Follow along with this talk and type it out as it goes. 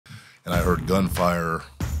and I heard gunfire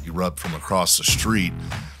erupt from across the street,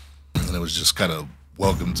 and it was just kind of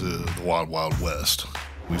welcome to the Wild Wild West.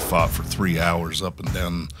 We fought for 3 hours up and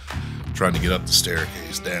down, trying to get up the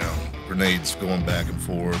staircase, down, grenades going back and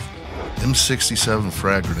forth. M67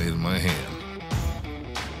 frag grenade in my hand.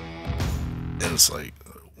 And it's like,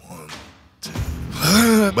 1,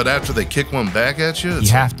 2. But after they kick one back at you, it's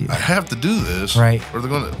you have like, to. I have to do this, right? Or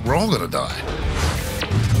we're all gonna die.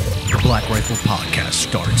 The Black Rifle Podcast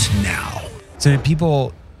starts now. So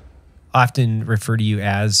people often refer to you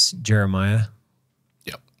as Jeremiah.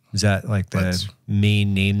 Yep. Is that like the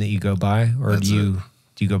main name that you go by, or do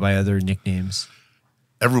you go by other nicknames?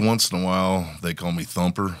 Every once in a while, they call me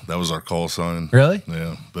Thumper. That was our call sign. Really?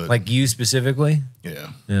 Yeah. But like you specifically?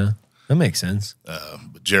 Yeah. Yeah. That makes sense.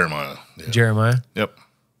 But Jeremiah. Yeah. Jeremiah? Yep.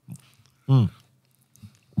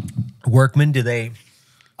 Workman, do they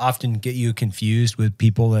often get you confused with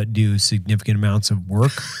people that do significant amounts of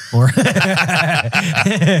work? Or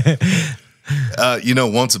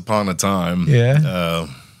once upon a time. Yeah.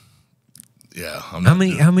 Yeah. How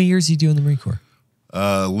many years did you do in the Marine Corps?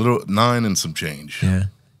 9 and some change. Yeah.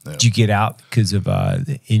 Did you get out because of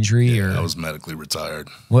the injury, or I was medically retired?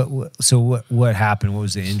 What happened? What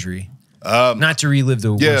was the injury? Not to relive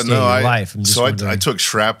the worst day of your life. I took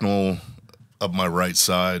shrapnel up my right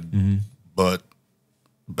side, butt,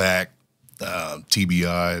 back,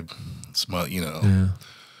 TBI.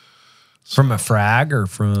 From a frag or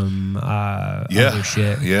from other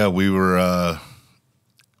shit? Yeah, we were.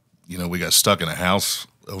 We got stuck in a house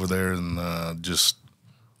over there, and just.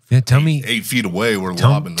 Yeah, tell me 8 feet away. We're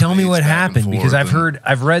lobbing. Tell me what happened, because I've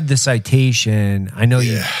read the citation. I know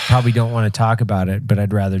you probably don't want to talk about it, but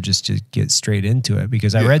I'd rather just get straight into it,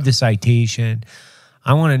 because I read the citation.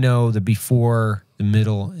 I want to know the before, the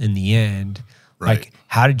middle, and the end. Right. Like,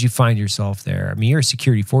 how did you find yourself there? I mean, you're a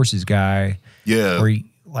security forces guy. Yeah.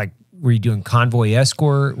 Were you doing convoy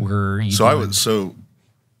escort? So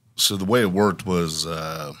the way it worked was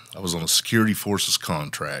I was on a security forces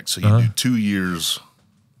contract. So you do 2 years.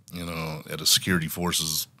 At a security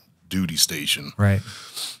forces duty station. Right.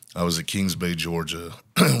 I was at Kings Bay, Georgia.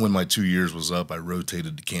 When my 2 years was up, I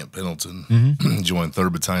rotated to Camp Pendleton, joined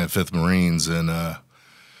 3rd Battalion, 5th Marines, and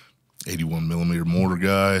 81 millimeter mortar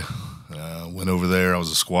guy. Went over there. I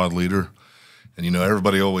was a squad leader. And,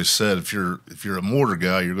 everybody always said, if you're a mortar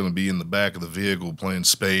guy, you're going to be in the back of the vehicle playing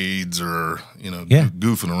spades or,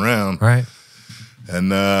 goofing around. Right.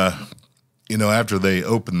 And, after they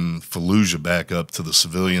opened Fallujah back up to the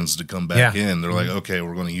civilians to come back in, they're like, okay,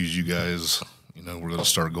 we're going to use you guys. We're going to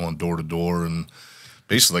start going door to door, and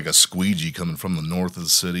basically like a squeegee coming from the north of the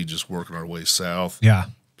city, just working our way south. Yeah.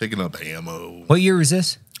 Picking up ammo. What year was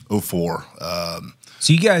this? 04.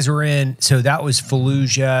 So you guys were in, so that was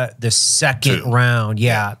Fallujah, the second round.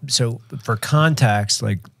 Yeah. So for context,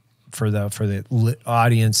 like for the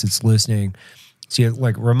audience that's listening, see,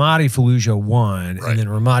 like Ramadi Fallujah 1 and then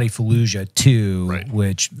Ramadi Fallujah 2,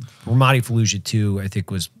 which Ramadi Fallujah 2, I think,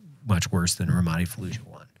 was much worse than Ramadi Fallujah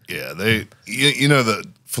 1. Yeah, the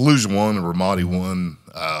Fallujah 1 and Ramadi 1,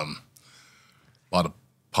 a lot of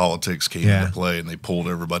politics came into play, and they pulled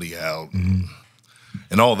everybody out. And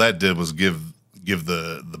all that did was give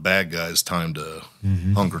the bad guys time to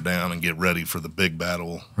hunker down and get ready for the big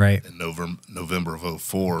battle in November of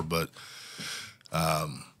 04. But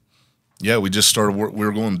we just started we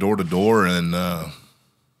were going door to door, and I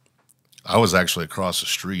was actually across the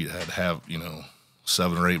street. I had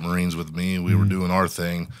 7 or 8 Marines with me. We were doing our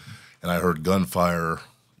thing, and I heard gunfire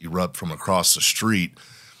erupt from across the street.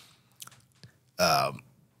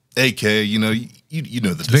 AK, the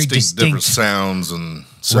distinct different sounds and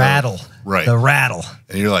rattle, the rattle,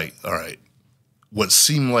 and you're like, all right, what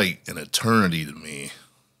seemed like an eternity to me,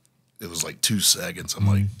 it was like 2 seconds. I'm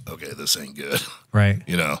like, okay, this ain't good, right?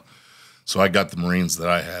 So I got the Marines that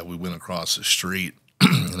I had. We went across the street,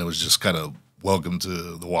 and it was just kind of welcome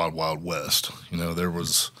to the Wild Wild West. There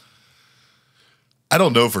was, I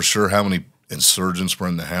don't know for sure how many insurgents were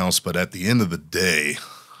in the house, but at the end of the day,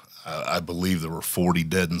 I believe there were 40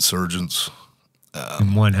 dead insurgents.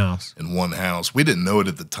 In one house. We didn't know it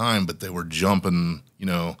at the time, but they were jumping,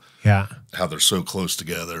 how they're so close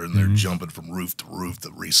together, and they're jumping from roof to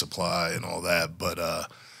resupply and all that. But,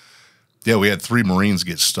 we had 3 Marines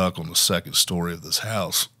get stuck on the second story of this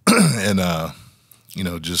house. And,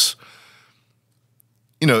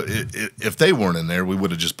 if they weren't in there, we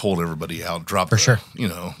would have just pulled everybody out, dropped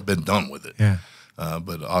been done with it. Yeah.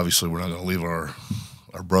 But obviously we're not going to leave our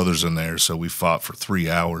brothers in there. So we fought for 3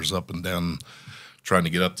 hours up and down, trying to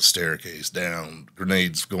get up the staircase, down,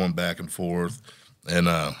 grenades going back and forth. And,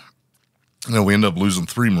 we ended up losing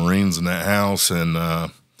 3 Marines in that house. And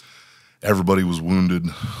everybody was wounded.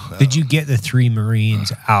 Did you get the 3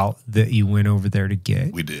 Marines out that you went over there to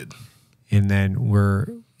get? We did. And then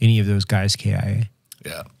were any of those guys KIA?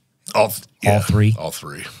 Yeah. All 3? All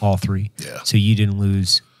 3. All 3. Yeah. So you didn't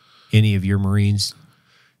lose any of your Marines?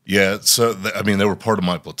 Yeah. So, I mean, they were part of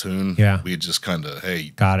my platoon. Yeah. We had just kind of,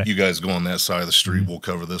 hey, got it. You guys go on that side of the street. We'll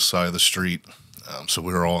cover this side of the street. So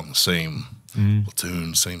we were all in the same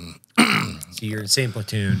platoon, same. So you're in the same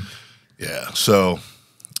platoon. Yeah. So,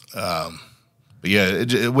 but yeah,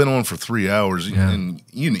 it went on for 3 hours. Yeah. And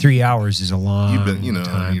 3 hours is a long you've been,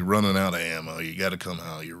 time. You're running out of ammo. You got to come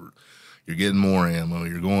out. You're getting more ammo.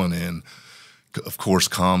 You're going in. Of course,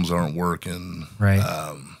 comms aren't working.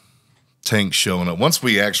 Right. Tanks showing up. Once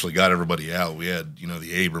we actually got everybody out, we had,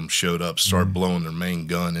 the Abrams showed up, started blowing their main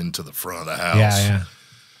gun into the front of the house. Yeah.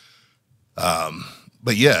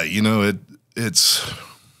 But yeah, it's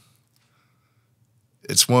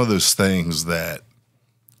one of those things that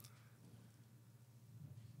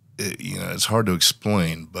it's hard to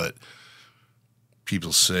explain, but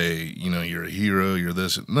people say, you're a hero, you're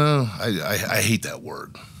this. No, I hate that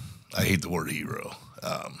word. I hate the word hero.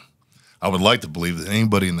 I would like to believe that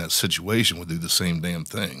anybody in that situation would do the same damn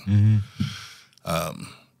thing. I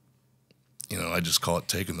just call it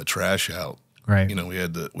taking the trash out. Right. We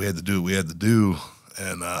had to do what we had to do.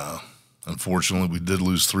 And unfortunately, we did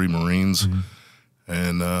lose 3 Marines.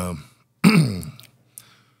 And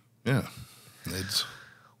yeah, it's.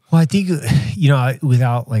 Well, I think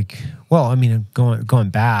without going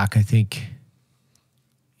back, I think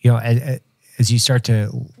as you start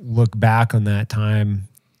to look back on that time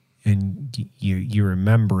and you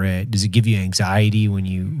remember it, does it give you anxiety when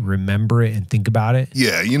you remember it and think about it?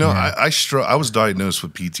 Yeah, I was diagnosed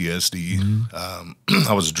with PTSD.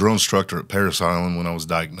 I was a drill instructor at Parris Island when I was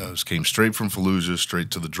diagnosed. Came straight from Fallujah,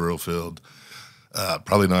 straight to the drill field.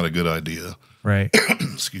 Probably not a good idea. Right.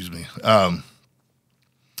 Excuse me.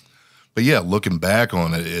 But yeah, looking back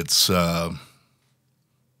on it, it's there's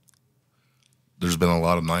been a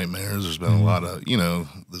lot of nightmares. There's been a lot of,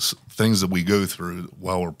 this things that we go through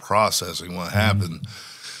while we're processing what happened.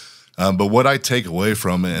 But what I take away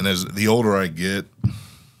from it, and as the older I get,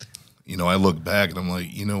 I look back and I'm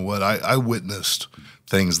like, you know what? I witnessed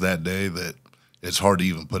things that day that it's hard to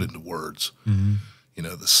even put into words.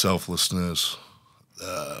 The selflessness,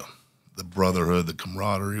 the brotherhood, the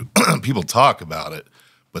camaraderie. People talk about it,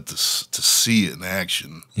 but to see it in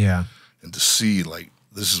action, and to see like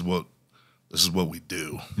this is what we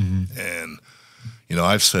do. And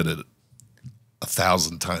I've said it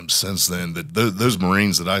 1,000 times since then that those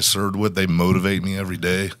Marines that I served with, they motivate me every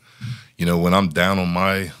day. When I'm down on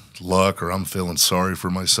my luck or I'm feeling sorry for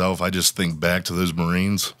myself, I just think back to those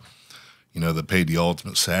Marines, that paid the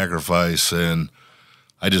ultimate sacrifice, and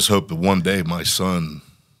I just hope that one day my son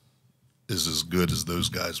is as good as those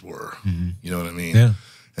guys were. You know what I mean? Yeah.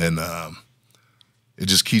 And it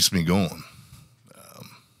just keeps me going.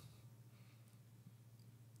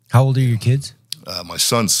 How old are your kids? My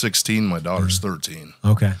son's 16, my daughter's 13.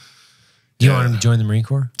 Okay. Do you want him to join the Marine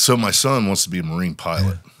Corps? So my son wants to be a Marine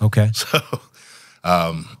pilot. Okay. So,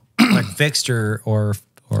 like fixed or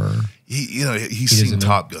he's seen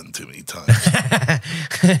Top Gun too many times.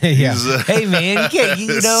 Yeah. Hey man,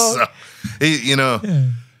 So,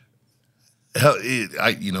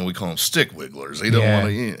 we call them stick wigglers. He don't want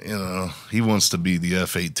to, he wants to be the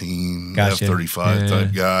F-18, Gotcha. F-35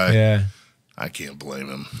 type guy. Yeah. I can't blame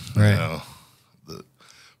him. Right.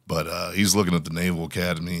 But he's looking at the Naval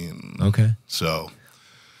Academy. And okay. So,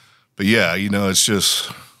 but yeah, it's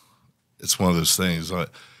one of those things.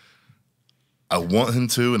 I want him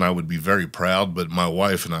to, and I would be very proud, but my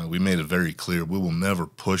wife and I, we made it very clear we will never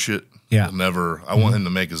push it. Yeah. We'll never, I want him to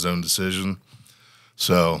make his own decision.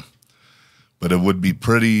 So, but it would be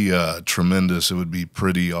pretty tremendous. It would be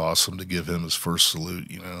pretty awesome to give him his first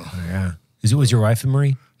salute, Oh, yeah. Was your wife a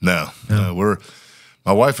Marine? No.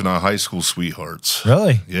 My wife and I are high school sweethearts.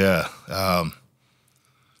 Really? Yeah.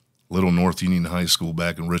 Little North Union High School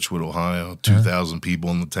back in Richwood, Ohio, 2,000 people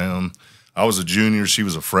in the town. I was a junior. She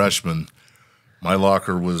was a freshman. My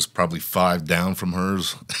locker was probably 5 down from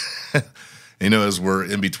hers. As we're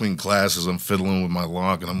in between classes, I'm fiddling with my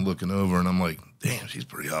lock, and I'm looking over, and I'm like, damn, she's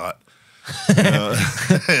pretty hot.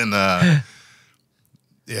 And,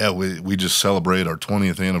 yeah, we just celebrated our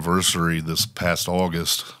 20th anniversary this past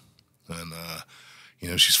August. And,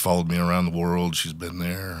 she's followed me around the world. She's been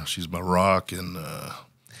there. She's my rock. And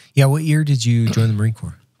yeah, what year did you join the Marine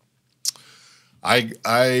Corps? I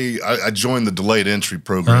joined the delayed entry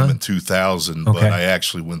program in 2000, Okay. but I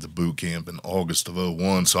actually went to boot camp in August of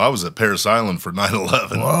 2001. So I was at Parris Island for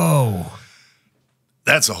 9/11. Whoa.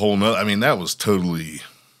 That's a whole nother. I mean, that was totally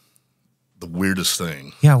the weirdest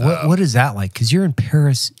thing. Yeah. What is that like? Because you're in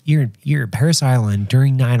Paris. You're at Paris Island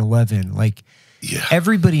during 9/11. Like, Yeah.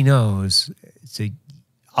 everybody knows. So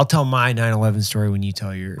I'll tell my 9/11 story when you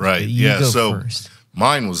tell yours. Right. You Yeah. go So first.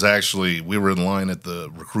 mine was actually, we were in line at the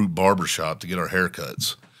recruit barber shop to get our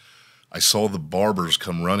haircuts. I saw the barbers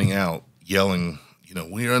come running out yelling, you know,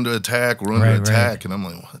 we're under attack, we're under attack. Right. And I'm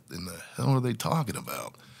like, what in the hell are they talking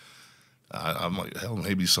about? I'm like, hell,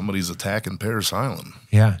 maybe somebody's attacking Paris Island.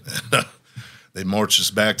 Yeah. They marched us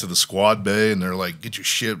back to the squad bay, and they're like, get your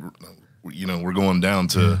shit. You know, we're going down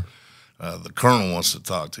to the colonel wants to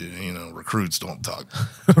talk to you. You know, recruits don't talk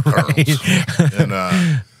to colonels.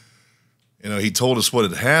 And, you know, he told us what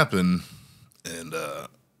had happened, and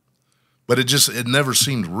but it never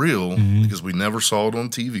seemed real because we never saw it on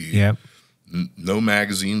TV. Yep. No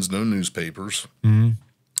magazines, no newspapers.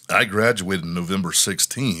 I graduated November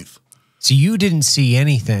 16th. So you didn't see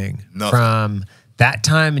anything Nothing. From that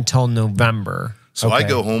time until November. So I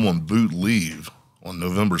go home on boot leave on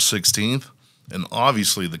November 16th, and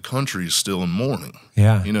obviously the country is still in mourning.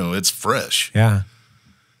 Yeah. You know, it's fresh. Yeah.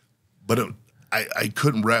 But I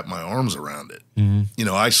couldn't wrap my arms around it. You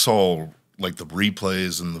know, I saw like the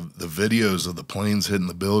replays and the videos of the planes hitting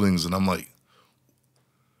the buildings, and I'm like,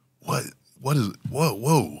 what is,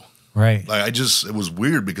 whoa. Right. Like it was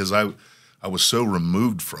weird because I was so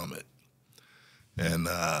removed from it. And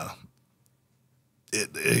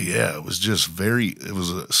it was just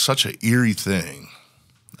such an eerie thing.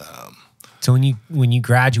 So when you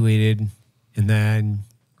graduated, and then,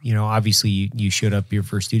 you know, obviously you showed up your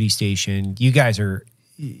first duty station, you guys are,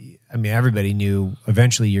 I mean, everybody knew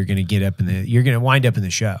eventually you're going to wind up in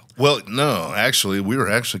the show. Well, no, actually, we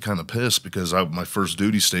were actually kind of pissed because my first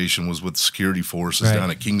duty station was with the security forces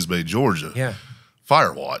down at Kings Bay, Georgia. Yeah.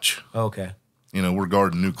 Fire watch. Oh, okay. You know, we're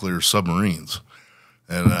guarding nuclear submarines.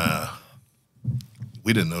 And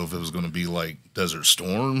we didn't know if it was going to be like Desert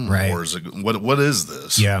Storm or is it what is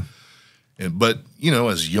this? Yeah. But, you know,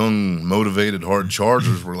 as young, motivated, hard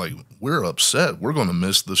chargers, we're like, we're upset. We're going to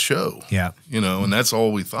miss the show. Yeah. You know, and that's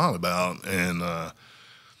all we thought about. And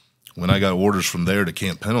when I got orders from there to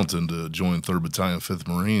Camp Pendleton to join 3rd Battalion, 5th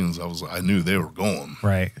Marines, I knew they were going.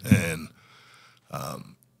 Right. And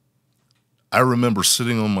I remember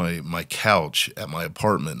sitting on my couch at my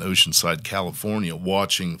apartment in Oceanside, California,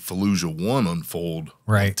 watching Fallujah 1 unfold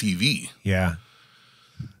on TV. Yeah.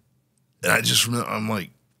 And I just remember, I'm like,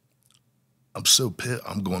 I'm so pissed.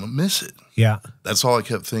 I'm going to miss it. Yeah. That's all I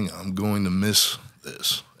kept thinking. I'm going to miss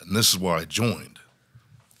this. And this is why I joined.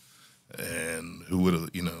 And who would have,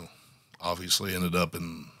 you know, obviously ended up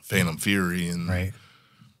in Phantom Fury. And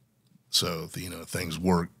so, you know, things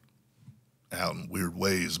worked out in weird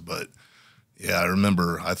ways. But yeah, I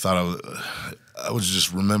remember, I was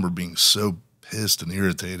just remember being so pissed and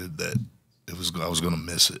irritated that I was going to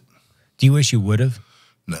miss it. Do you wish you would have?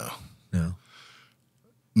 No.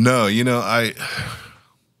 No, you know,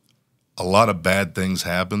 a lot of bad things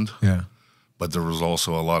happened. Yeah. But there was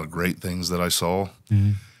also a lot of great things that I saw.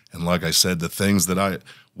 And like I said, the things that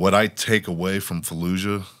what I take away from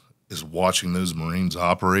Fallujah is watching those Marines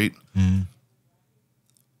operate. And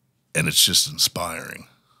it's just inspiring.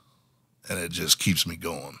 And it just keeps me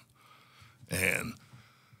going. And,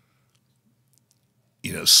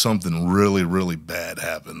 you know, something really, really bad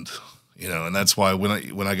happened. You know, and that's why when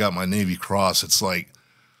I got my Navy Cross, it's like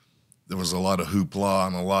there was a lot of hoopla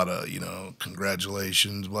and a lot of, you know,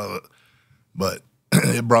 congratulations, blah, blah. But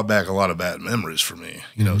it brought back a lot of bad memories for me.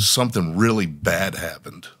 You know, something really bad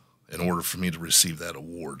happened in order for me to receive that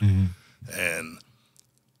award. And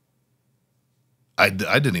I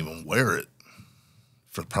didn't even wear it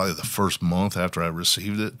for probably the first month after I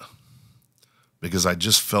received it because I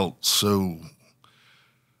just felt so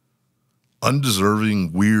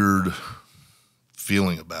undeserving, weird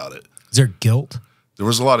feeling about it. Is there guilt? There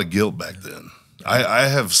was a lot of guilt back then. I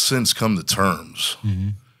have since come to terms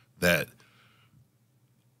that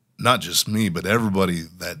not just me, but everybody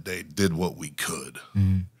that day did what we could.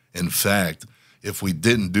 In fact, if we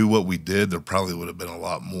didn't do what we did, there probably would have been a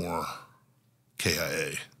lot more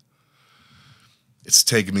KIA. It's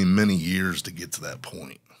taken me many years to get to that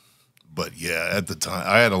point. But yeah, at the time,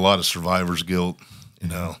 I had a lot of survivor's guilt, you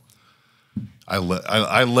know. I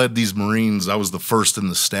led these Marines. I was the first in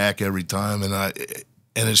the stack every time, and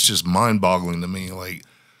it's just mind-boggling to me. Like,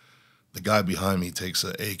 the guy behind me takes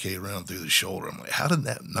an AK round through the shoulder. I'm like, how did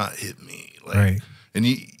that not hit me? Like, and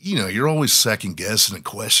you know, you're always second guessing and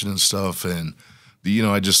questioning stuff. And you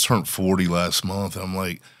know, I just turned 40 last month, and I'm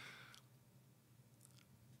like,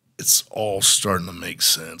 it's all starting to make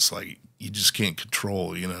sense. Like, you just can't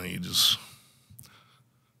control. You know,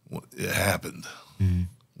 it happened.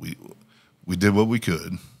 We did what we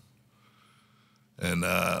could, And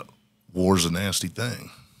war's a nasty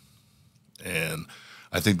thing. And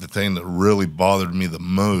I think the thing that really bothered me the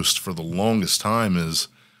most for the longest time is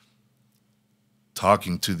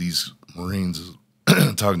talking to these Marines,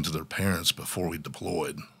 talking to their parents before we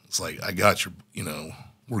deployed. It's like, I got your,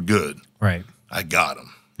 we're good. Right. I got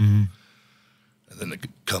them. Mm-hmm. And then to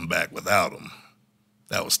come back without them,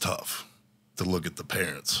 that was tough to look at the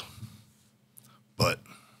parents. But,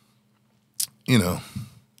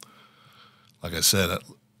 like I said,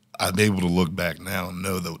 I'm able to look back now and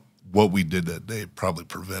know that what we did that day probably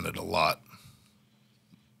prevented a lot.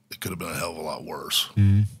 It could have been a hell of a lot worse.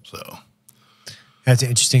 Mm-hmm. So that's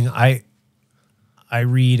interesting. I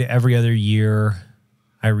read every other year.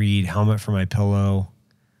 I read Helmet for My Pillow,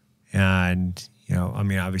 and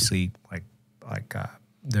obviously, like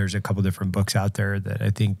there's a couple different books out there that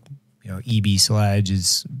I think E.B. Sledge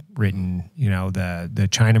has written. The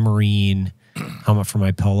China Marine, Helmet for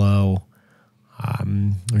My Pillow.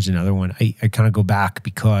 There's another one. I kind of go back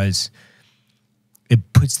because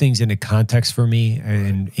it puts things into context for me,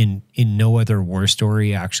 and in no other war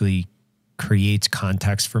story actually creates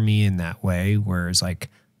context for me in that way. Whereas, like,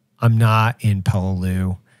 I'm not in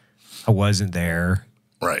Peleliu. I wasn't there.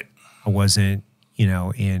 Right. I wasn't,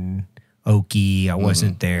 in Oki. I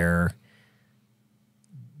wasn't there.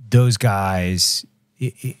 Those guys,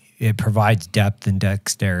 it provides depth and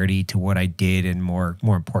dexterity to what I did, and more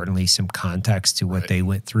importantly, some context to what they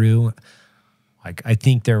went through. Like, I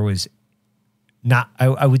think there was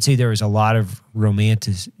I would say there was a lot of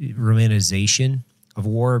romanticization of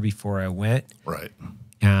war before I went. Right.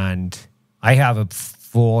 And I have a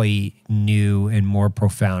fully new and more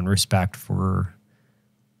profound respect for,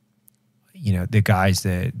 the guys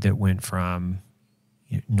that went from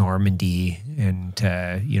Normandy and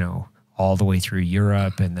to, all the way through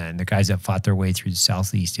Europe, and then the guys that fought their way through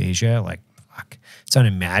Southeast Asia. Like, fuck, it's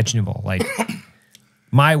unimaginable. Like,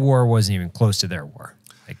 my war wasn't even close to their war.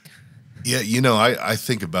 Like, yeah, I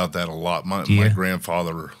think about that a lot. My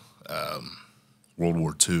grandfather, World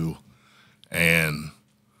War II, and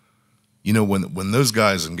when those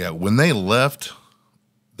guys when they left,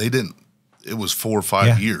 they didn't. It was 4 or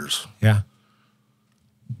 5 years. Yeah.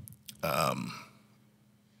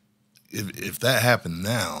 If that happened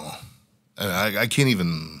now, and I can't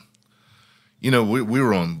even. We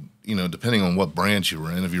were on. Depending on what branch you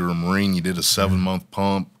were in. If you were a Marine, you did a 7-month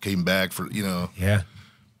pump, came back for. Yeah.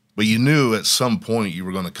 But you knew at some point you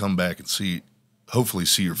were going to come back and hopefully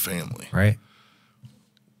see your family. Right.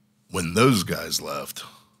 When those guys left,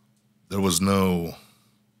 there was no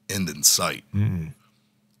end in sight. Mm-mm.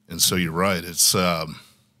 And so you're right. It's like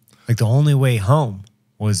the only way home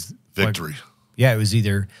was victory. It was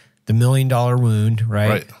either the $1 million wound,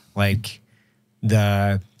 right? Like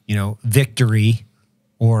the, victory,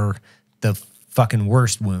 or the fucking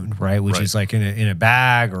worst wound, right? Which is like in a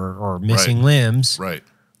bag or missing limbs. Right.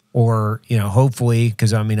 Or, hopefully,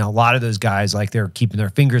 because a lot of those guys, like, they're keeping their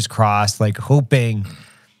fingers crossed, like hoping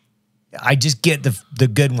I just get the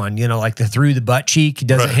good one, like the through the butt cheek,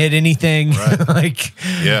 doesn't hit anything. Right. Like,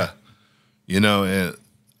 yeah. And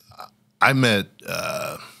I met,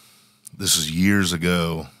 this is years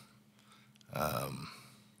ago.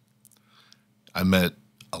 I met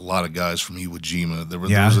a lot of guys from Iwo Jima. There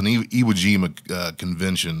was an Iwo Jima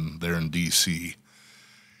convention there in D.C.,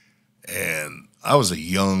 and I was a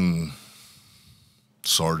young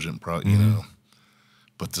sergeant, probably,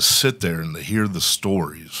 but to sit there and to hear the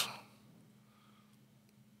stories,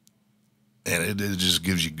 and it just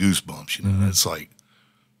gives you goosebumps, It's like,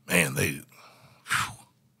 man,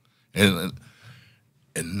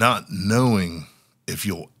 and not knowing if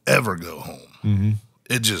you'll ever go home,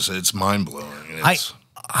 it's mind blowing.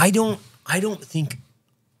 I don't think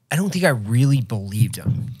I really believed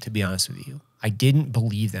them, to be honest with you. I didn't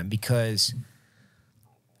believe them because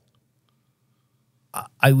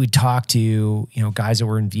I would talk to, guys that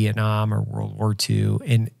were in Vietnam or World War II,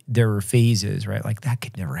 and there were phases, right? Like, that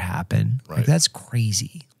could never happen. Right. Like, that's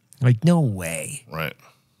crazy. Like, no way. Right.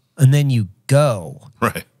 And then you go.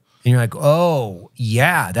 Right. And you're like, oh,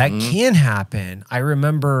 yeah, that can happen. I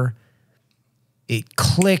remember it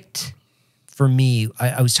clicked for me.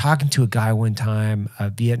 I was talking to a guy one time,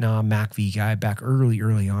 a Vietnam MACV guy back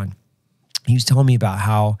early on. He was telling me about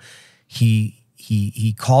how he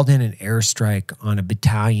called in an airstrike on a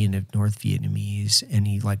battalion of North Vietnamese, and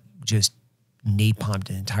he like just napalmed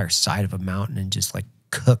an entire side of a mountain and just like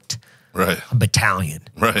cooked a battalion.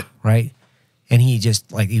 Right. And he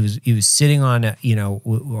just like, he was sitting on a,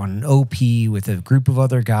 on an OP with a group of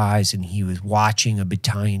other guys, and he was watching a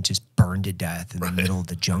battalion just burn to death in the middle of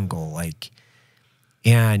the jungle. Like,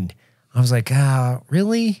 and I was like,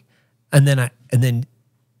 really? And then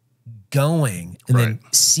going and then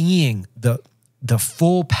seeing the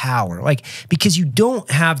full power, like, because you don't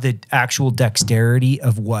have the actual dexterity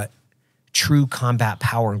of what true combat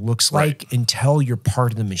power looks like until you're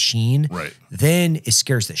part of the machine. Right. Then it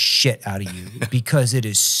scares the shit out of you because it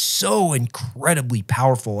is so incredibly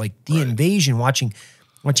powerful. Like the invasion, watching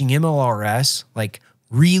MLRS like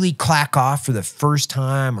really clack off for the first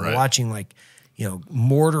time, or watching like, you know,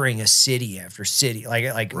 mortaring a city after city,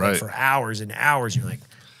 like for hours and hours. You're like,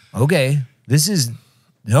 okay, this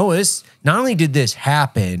not only did this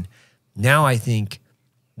happen, now I think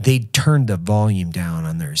they turned the volume down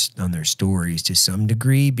on their stories to some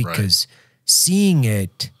degree, because seeing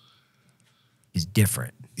it is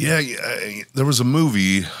different. Yeah, there was a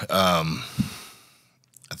movie, I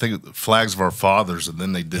think Flags of Our Fathers, and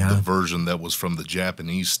then they did the version that was from the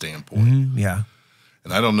Japanese standpoint. Yeah.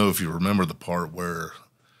 And I don't know if you remember the part where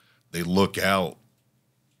they look out,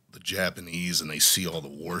 the Japanese, and they see all the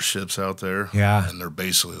warships out there. Yeah. And they're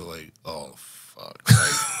basically like, oh, fuck.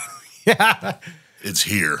 Like, it's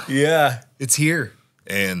here. Yeah. It's here.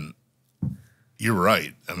 And you're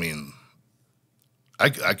right. I mean, I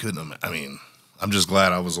couldn't, I'm just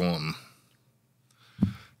glad I was on,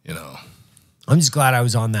 you know. I'm just glad I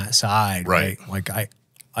was on that side. Right. Like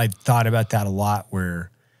I thought about that a lot, where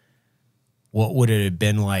what would it have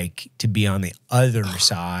been like to be on the other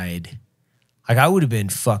side? Like I would have been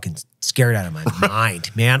fucking scared out of my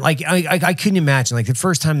mind, man. Like I couldn't imagine. Like the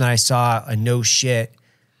first time that I saw a no shit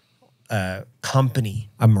company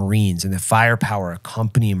of Marines and the firepower a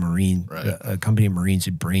company of Marines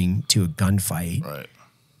would bring to a gunfight. Right.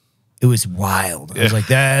 It was wild. I was like,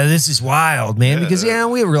 this is wild, man. Because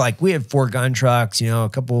we had 4 gun trucks, you know, a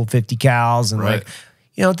couple 50 cals, and like,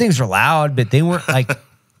 you know, things were loud, but they weren't like,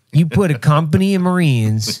 you put a company of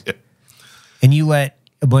Marines and you let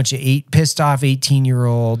a bunch of pissed off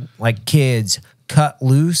 18-year-old like kids cut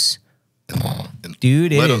loose.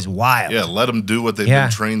 Dude, it is wild. Yeah, let them do what they've been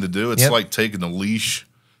trained to do. It's like taking a leash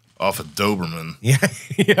off a Doberman. Yeah.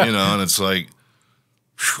 You know, and it's like,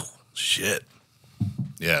 whew, shit.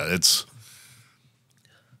 Yeah,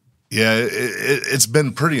 it's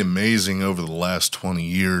been pretty amazing over the last 20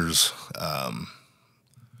 years.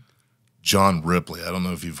 John Ripley, I don't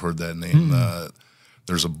know if you've heard that name.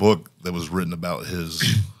 There's a book that was written about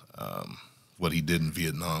his what he did in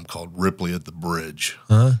Vietnam called Ripley at the Bridge.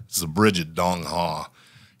 It's the bridge at Dong Ha.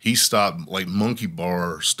 He stopped like monkey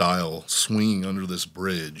bar style swinging under this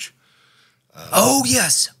bridge. Oh,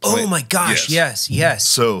 yes. Oh, my gosh. Yes.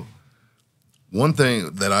 So one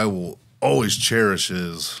thing that I will always cherish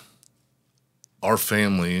is our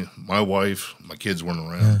family, my wife, my kids weren't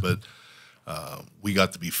around, but we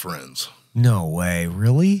got to be friends. No way.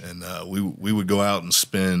 Really? And we would go out and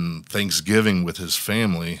spend Thanksgiving with his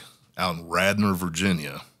family out in Radnor,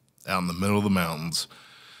 Virginia, out in the middle of the mountains.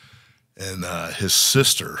 And his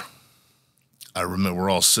sister, I remember we're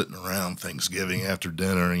all sitting around Thanksgiving after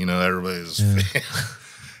dinner, you know, everybody's,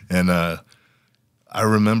 and I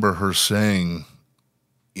remember her saying,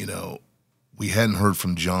 you know, we hadn't heard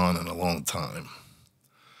from John in a long time,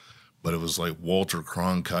 but it was like Walter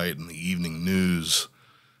Cronkite in the evening news,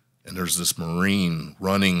 and there's this Marine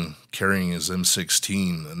running, carrying his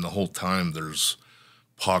M16, and the whole time there's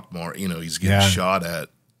pockmark, you know, he's getting shot at,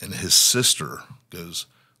 and his sister goes,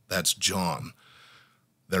 "That's John."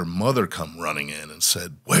 Their mother come running in and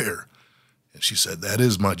said, "Where?" And she said, "That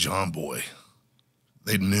is my John boy."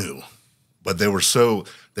 They knew, but they were scared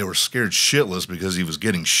shitless because he was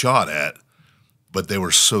getting shot at, but they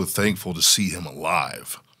were so thankful to see him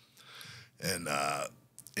alive. And I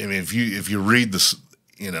mean, if you read this,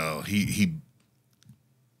 you know, he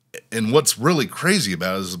and what's really crazy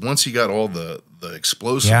about it is once he got all the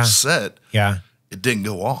explosives set, it didn't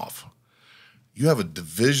go off. You have a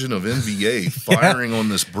division of NVA firing on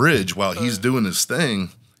this bridge while he's doing his thing.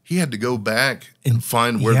 He had to go back and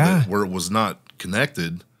find where it was not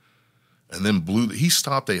connected, and then he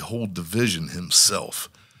stopped a whole division himself.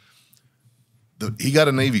 He got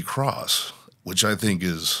a Navy Cross, which I think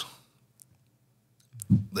is,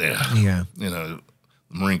 you know, the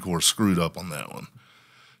Marine Corps screwed up on that one.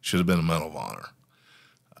 Should have been a Medal of Honor.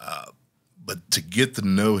 But to get to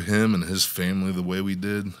know him and his family the way we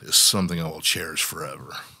did is something I will cherish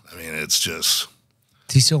forever. I mean, it's just.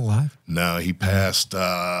 Is he still alive? No, he passed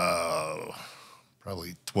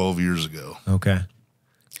probably 12 years ago. Okay.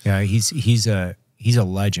 Yeah, he's a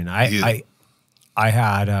legend. I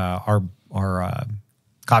had our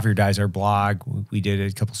Coffee or Dies, our blog. We did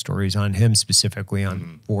a couple stories on him specifically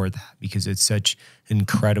for that because it's such an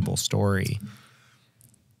incredible story.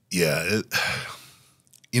 Yeah,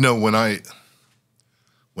 you know, when I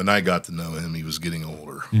got to know him, he was getting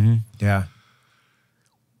older. Yeah.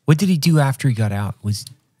 What did he do after he got out?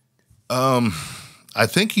 I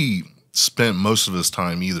think he spent most of his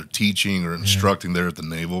time either teaching or instructing there at the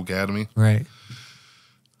Naval Academy. Right.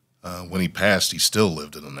 When he passed, he still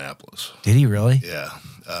lived in Annapolis. Did he really? Yeah.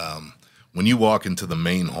 When you walk into the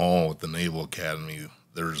main hall at the Naval Academy,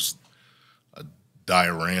 there's a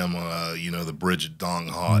diorama, the bridge at Dong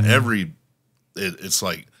Ha. It's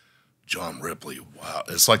like John Ripley. Wow.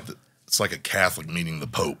 It's like a Catholic meeting the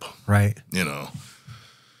Pope. Right.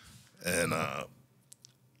 And I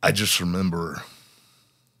just remember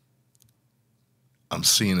I'm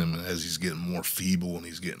seeing him as he's getting more feeble and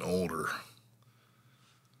he's getting older.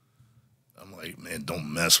 I'm like, man,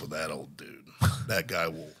 don't mess with that old dude. That guy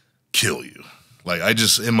will kill you. Like,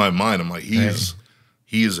 in my mind, I'm like, he is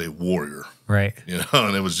a warrior. Right.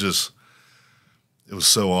 And it was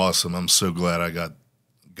so awesome. I'm so glad I got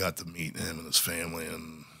to meet him and his family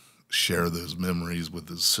and share those memories with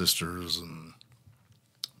his sisters.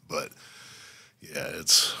 But yeah,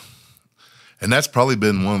 and that's probably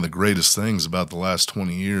been one of the greatest things about the last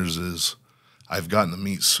 20 years is I've gotten to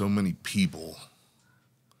meet so many people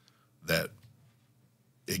that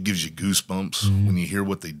it gives you goosebumps when you hear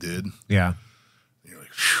what they did. Yeah. You're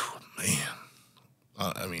like, phew, man.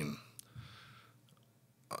 I mean,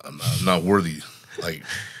 I'm not worthy. Like,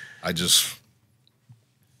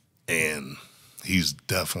 and he's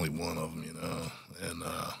definitely one of them, and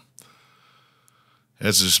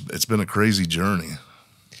it's been a crazy journey.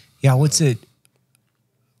 Yeah. What do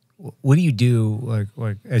you do?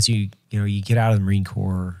 Like as you get out of the Marine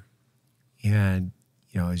Corps and,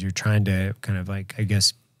 as you're trying to kind of like, I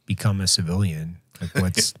guess, become a civilian, like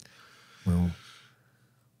what's,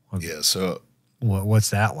 So what's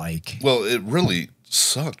that like? Well, it really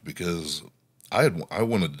sucked because I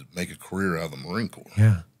wanted to make a career out of the Marine Corps.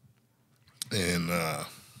 Yeah. And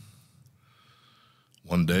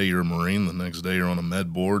one day you're a Marine, the next day you're on a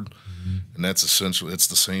med board, and that's essentially, it's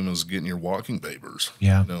the same as getting your walking papers.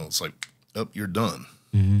 Yeah. It's like, oh, you're done.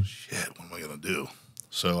 Shit, what am I going to do?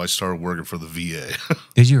 So I started working for the VA.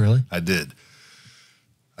 Did you really? I did.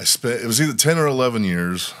 It was either 10 or 11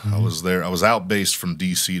 years. I was there. I was out based from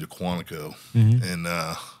D.C. to Quantico. And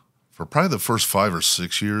for probably the first 5 or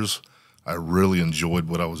 6 years, I really enjoyed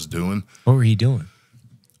what I was doing. What were you doing?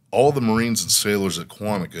 All the Marines and sailors at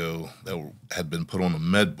Quantico that had been put on a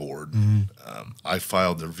med board, I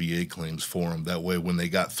filed their VA claims for them. That way, when they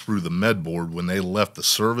got through the med board, when they left the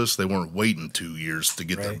service, they weren't waiting 2 years to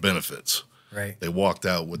get their benefits. Right. They walked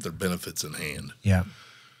out with their benefits in hand. Yeah.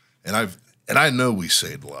 And I know we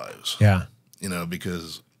saved lives. Yeah.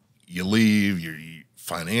 Because you leave, you're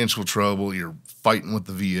financial trouble, you're fighting with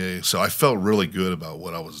the VA. So I felt really good about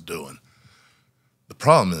what I was doing. The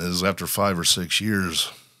problem is, after 5 or 6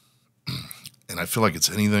 years, and I feel like it's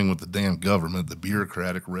anything with the damn government, the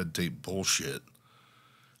bureaucratic red tape bullshit,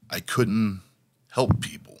 I couldn't help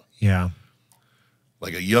people. Yeah.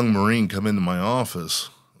 Like a young Marine come into my office,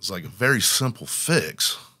 it's like a very simple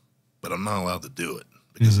fix, but I'm not allowed to do it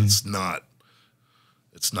because it's not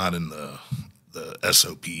in the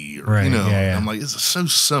SOP or, right. Yeah. I'm like, it's so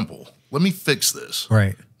simple. Let me fix this.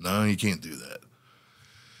 Right. No, you can't do that.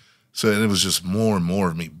 So and it was just more and more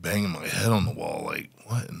of me banging my head on the wall. Like,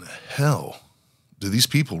 what in the hell? Do these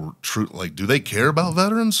people do they care about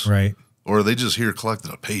veterans? Right. Or are they just here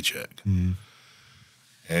collecting a paycheck? And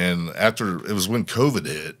it was when COVID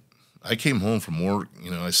hit, I came home from work,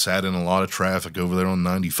 I sat in a lot of traffic over there on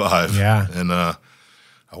 95. Yeah. And I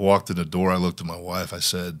walked in the door, I looked at my wife, I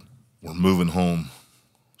said, we're moving home.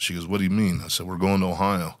 She goes, what do you mean? I said, we're going to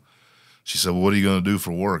Ohio. She said, well, what are you going to do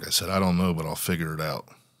for work? I said, I don't know, but I'll figure it out.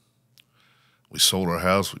 We sold our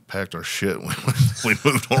house, we packed our shit, we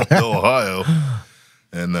moved home to Ohio.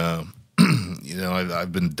 And,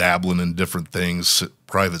 I've been dabbling in different things,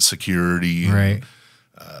 private security, right.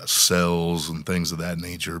 Cells and things of that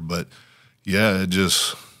nature. But yeah,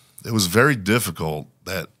 it was very difficult,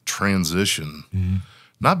 that transition.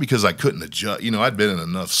 Not because I couldn't adjust. I'd been in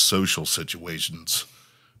enough social situations.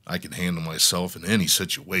 I could handle myself in any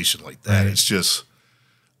situation like that. Right. It's just,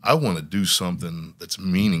 I want to do something that's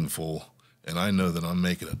meaningful, and I know that I'm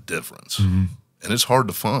making a difference. And it's hard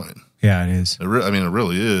to find. Yeah, it is. It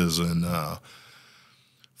really is. And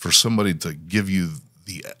for somebody to give you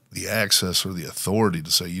the access or the authority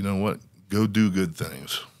to say, you know what, go do good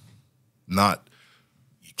things. Not,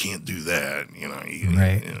 you can't do that.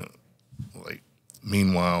 Right.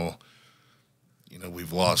 Meanwhile,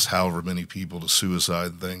 we've lost however many people to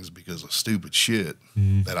suicide and things because of stupid shit.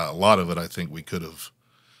 That a lot of it, I think we could have.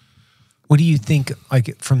 What do you think,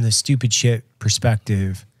 like from the stupid shit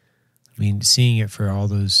perspective? I mean, seeing it for all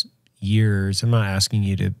those years, I'm not asking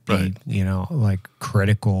you to be, Right. you know, like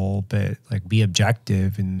critical, but like be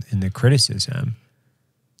objective in the criticism.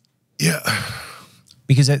 Yeah.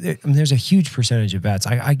 Because I mean, there's a huge percentage of vets.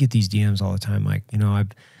 I get these DMs all the time. Like, you know,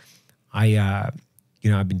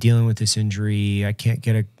 I've been dealing with this injury. I can't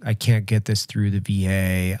get this through the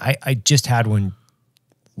VA. I just had one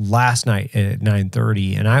last night at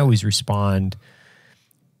 9:30, and I always respond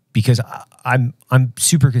because I'm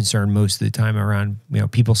super concerned most of the time around, you know,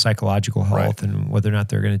 people's psychological health and whether or not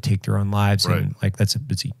they're going to take their own lives. Right. And like it's a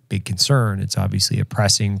big concern. It's obviously a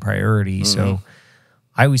pressing priority. So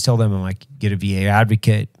I always tell them, I'm like, get a VA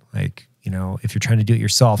advocate. Like, you know, if you're trying to do it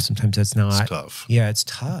yourself, sometimes that's not. It's tough. Yeah, it's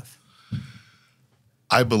tough.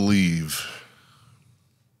 I believe,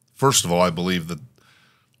 first of all, I believe that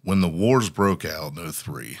when the wars broke out in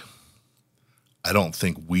 2003, I don't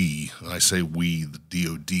think we, and I say we, the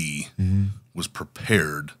DOD, was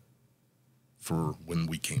prepared for when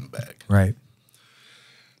we came back. Right.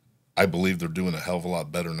 I believe they're doing a hell of a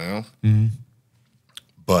lot better now.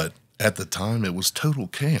 But at the time, it was total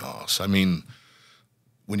chaos. I mean,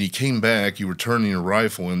 when you came back, you were turning your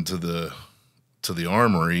rifle into the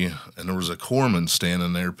armory, and there was a corpsman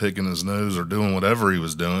standing there picking his nose or doing whatever he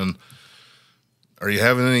was doing. Are you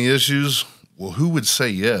having any issues? Well, who would say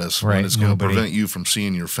yes when it's going to prevent you from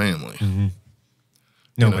seeing your family?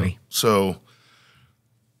 Nobody. You know? So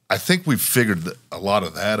I think we've figured a lot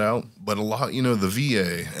of that out, but a lot, you know, the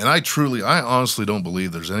VA, and I honestly don't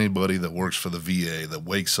believe there's anybody that works for the VA that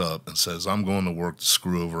wakes up and says, I'm going to work to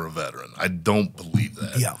screw over a veteran. I don't believe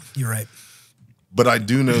that. Yeah, you're right. But I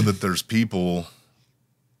do know that there's people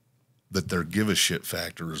that their give a shit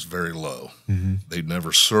factor is very low. They've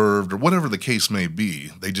never served or whatever the case may be.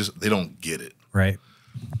 They don't get it. Right.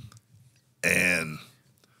 And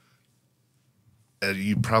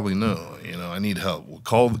you probably know, you know, I need help. Well,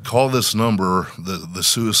 call this number, the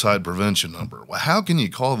suicide prevention number. Well, how can you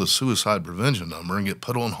call the suicide prevention number and get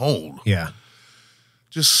put on hold? Yeah.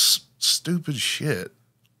 Just stupid shit.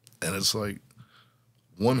 And it's like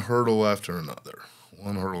one hurdle after another.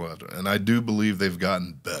 And I do believe they've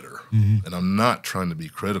gotten better. And I'm not trying to be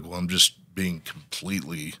critical. I'm just being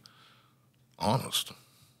completely honest.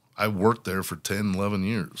 I worked there for 10, 11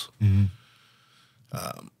 years.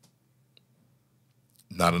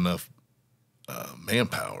 Not enough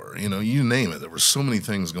manpower, you know, you name it. There were so many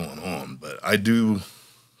things going on, but I do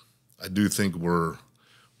think we're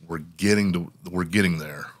getting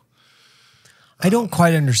there. I don't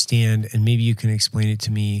quite understand, and maybe you can explain it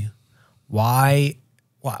to me. Why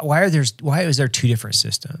is there two different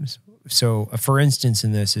systems? So, for instance,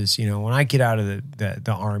 in this is, you know, when I get out of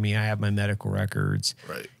the Army, I have my medical records,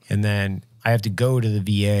 Right. And then I have to go to the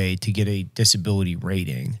VA to get a disability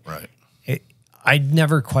rating. Right. I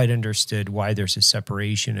never quite understood why there's a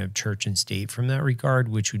separation of church and state from that regard,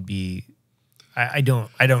 which would be, I don't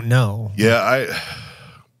know. Yeah,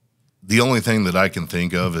 the only thing that I can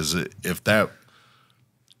think of is if that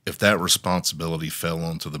responsibility fell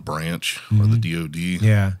onto the branch or the DOD.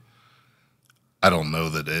 Yeah. I don't know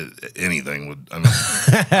that anything would. I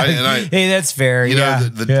mean, hey, that's fair. You yeah.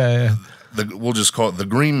 know, we'll just call it the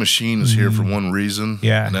green machine is here for one reason.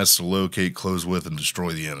 Yeah. And that's to locate, close with, and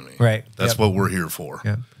destroy the enemy. Right. That's what we're here for.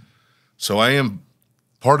 Yeah. So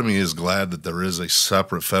part of me is glad that there is a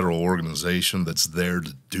separate federal organization that's there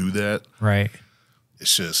to do that. Right.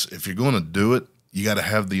 It's just, if you're going to do it, you got to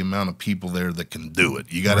have the amount of people there that can do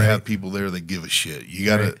it. You got to have people there that give a shit. You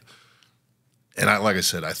got to, and like I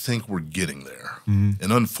said, I think we're getting there.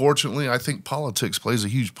 And unfortunately, I think politics plays a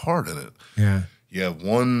huge part in it. Yeah. You have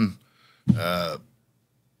one,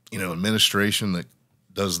 administration that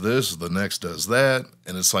does this, the next does that,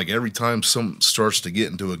 and it's like every time something starts to get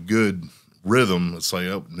into a good rhythm, it's like,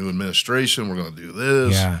 oh, new administration, we're going to do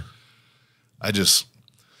this. Yeah.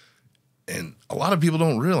 And a lot of people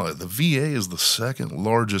don't realize the VA is the second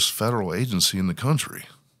largest federal agency in the country.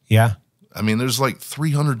 Yeah. I mean, there's like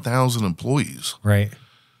 300,000 employees. Right.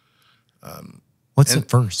 What's the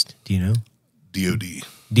first? Do you know? DOD.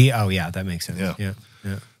 Oh, yeah, that makes sense. Yeah. Yeah.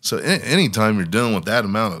 Yeah. So anytime you're dealing with that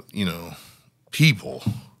amount of, people,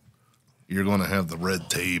 you're going to have the red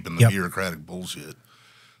tape and the bureaucratic bullshit.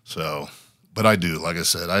 So, but I do, like I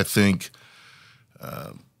said, I think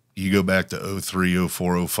you go back to 03,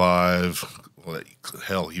 04, 05,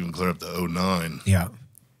 hell, even clear up to 09. Yeah.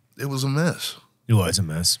 It was a mess. It was a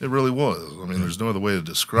mess. It really was. I mean, there's no other way to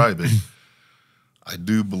describe it. I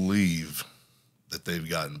do believe that they've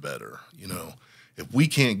gotten better. If we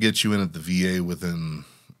can't get you in at the VA within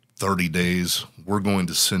 30 days, we're going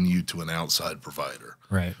to send you to an outside provider.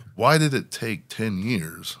 Right. Why did it take 10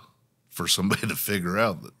 years for somebody to figure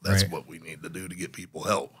out that that's what we need to do to get people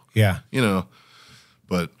help? Yeah.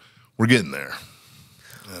 But we're getting there.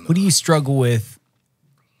 And, what do you struggle with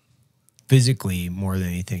physically more than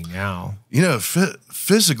anything now? You know,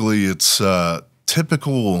 physically, it's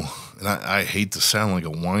typical, and I hate to sound like a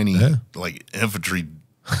whiny, like infantry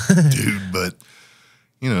dude, but,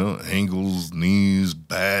 you know, ankles, knees,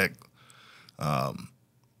 back.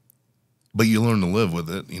 But you learn to live with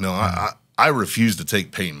it. You know, I refuse to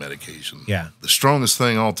take pain medication. Yeah. The strongest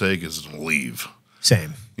thing I'll take is leave.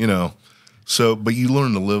 Same. You know, so, but you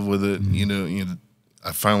learn to live with it. You know,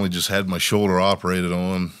 I finally just had my shoulder operated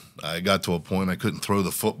on. I got to a point I couldn't throw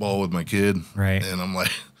the football with my kid. Right. And I'm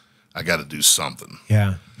like, I got to do something.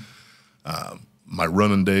 Yeah. My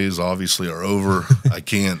running days obviously are over. I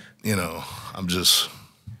can't, you know,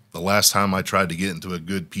 the last time I tried to get into a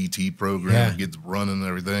good PT program and get running and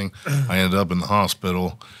everything, I ended up in the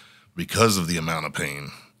hospital because of the amount of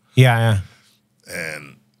pain. Yeah.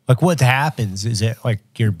 And like what happens? Is it like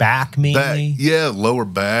your back mainly? Lower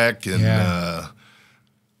back. And I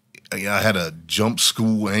had a jump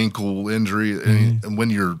school ankle injury. And when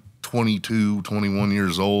you're 22, 21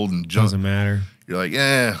 years old and doesn't matter. You're like,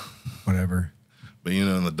 whatever. But, you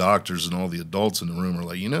know, and the doctors and all the adults in the room are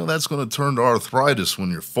like, you know, that's going to turn to arthritis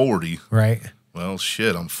when you're 40. Right. Well,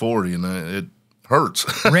 shit, I'm 40 and it hurts.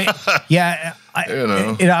 Right. Yeah. You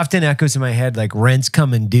know. It often echoes in my head like rent's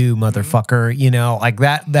coming due, motherfucker. You know, like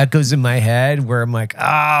that goes in my head where I'm like,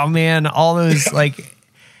 oh, man, all those like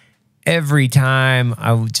every time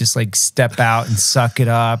I would just like step out and suck it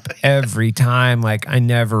up. Every time, like I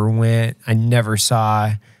never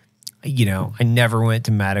saw. You know, I never went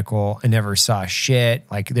to medical. I never saw shit.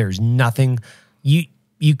 Like there's nothing. You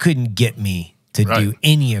couldn't get me to do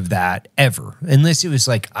any of that ever. Unless it was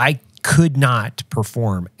like I could not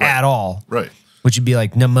perform at all. Right. Which would be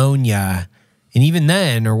like pneumonia. And even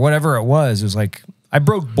then, or whatever it was like I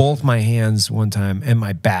broke both my hands one time and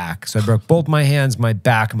my back. So I broke both my hands, my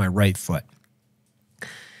back, and my right foot.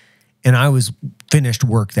 And I was finished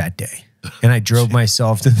work that day. And I drove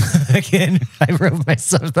myself to the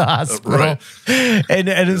hospital. Right. And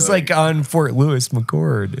it's like on Fort Lewis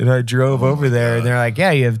McCord. And I drove over there and they're like,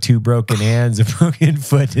 yeah, you have 2 broken hands, a broken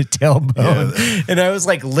foot, a tailbone. Yeah. And I was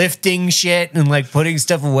like lifting shit and like putting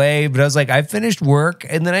stuff away. But I was like, I finished work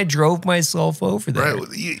and then I drove myself over there.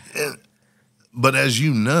 Right. But as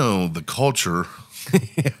you know, the culture,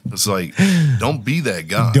 it's like, don't be that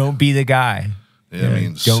guy. Don't be the guy. Yeah, I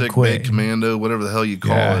mean, sick bay commando, whatever the hell you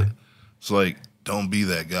call it. It's like, don't be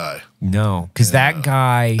that guy. No, because that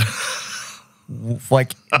guy,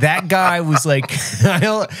 like, that guy was like,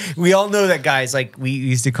 we all know that guy's like, we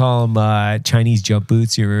used to call him Chinese jump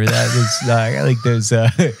boots. You remember that? Like those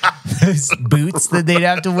boots that they'd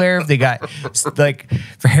have to wear if they got like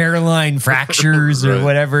for hairline fractures or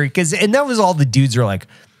whatever. And that was all the dudes were like,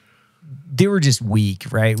 they were just weak,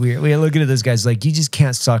 right? We were looking at those guys like, you just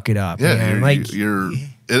can't suck it up. Yeah, man.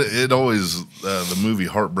 It always, the movie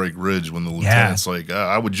Heartbreak Ridge, when the lieutenant's like,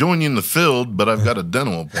 I would join you in the field, but I've got a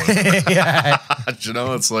dental appointment. You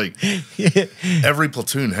know, it's like every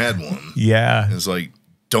platoon had one. Yeah. It's like,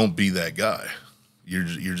 don't be that guy. You're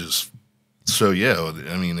just, so yeah,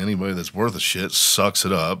 I mean, anybody that's worth a shit sucks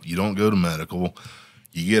it up. You don't go to medical.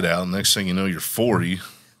 You get out, next thing you know, you're 40,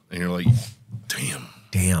 and you're like, damn.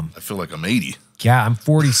 I feel like I'm 80. Yeah, I'm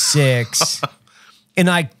 46. And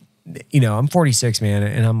I'm 46, man,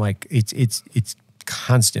 and I'm like, it's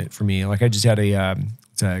constant for me. Like I just had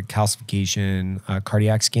it's a calcification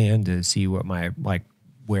cardiac scan to see what my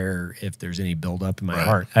where if there's any buildup in my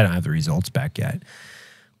heart. I don't have the results back yet,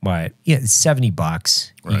 but yeah, it's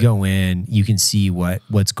 $70. You go in, you can see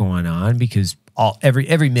what's going on because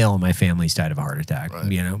every male in my family's died of a heart attack.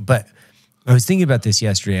 You know, but I was thinking about this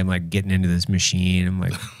yesterday. I'm like getting into this machine. I'm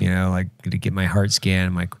like, you know, like to get my heart scan.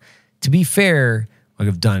 I'm like, to be fair. Like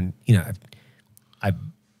I've done, you know, I've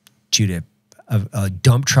chewed a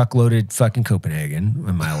dump truck loaded fucking Copenhagen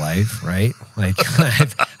in my life, right? Like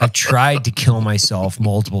I've tried to kill myself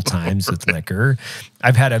multiple times with liquor.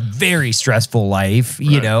 I've had a very stressful life,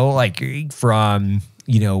 you know, like from,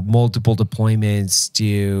 you know, multiple deployments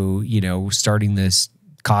to, you know, starting this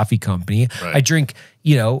coffee company. I drink,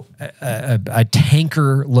 you know, a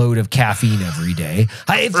tanker load of caffeine every day.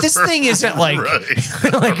 If this thing isn't like,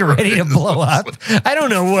 like ready to blow up, I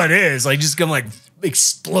don't know what is. Like just come like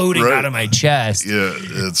exploding out of my chest. Yeah,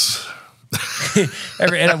 it's.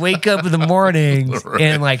 And I wake up in the morning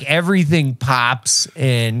and like everything pops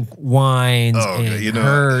and whines and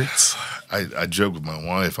hurts. I joke with my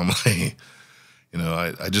wife. I'm like, you know,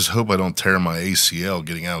 I just hope I don't tear my ACL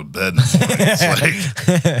getting out of bed in the morning.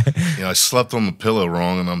 It's like, you know, I slept on the pillow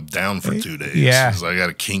wrong and I'm down for 2 days. Yeah. I got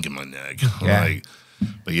a kink in my neck. Yeah. Like,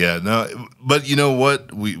 But yeah, no. But you know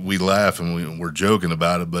what? We laugh and we're joking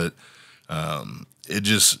about it, but it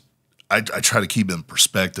just I try to keep it in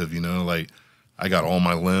perspective. You know, like I got all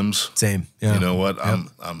my limbs. Same. Yeah. You know what? Yeah.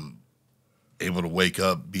 I'm able to wake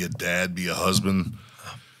up, be a dad, be a husband.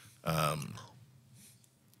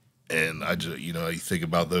 And I just, you know, you think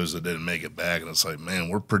about those that didn't make it back, and it's like, man,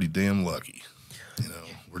 we're pretty damn lucky. You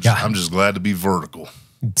know, I'm just glad to be vertical.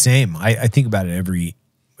 Same. I think about it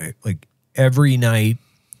every night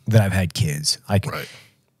that I've had kids.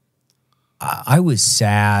 I was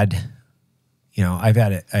sad. You know, I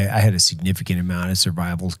had a significant amount of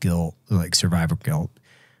survival guilt. You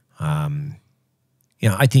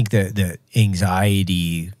know, I think that the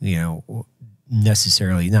anxiety, you know, not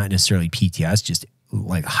necessarily PTS, just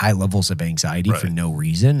like high levels of anxiety for no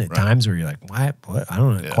reason at times where you're like, what? I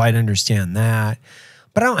don't quite understand that.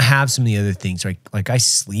 But I don't have some of the other things like I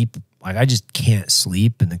sleep, like I just can't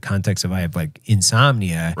sleep in the context of I have like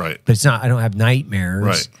insomnia. Right. But it's not, I don't have nightmares.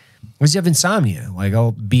 Right. I just have insomnia. Like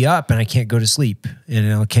I'll be up and I can't go to sleep,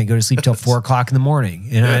 and I can't go to sleep till 4 o'clock in the morning,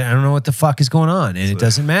 and I don't know what the fuck is going on, and it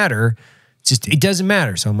doesn't matter. It doesn't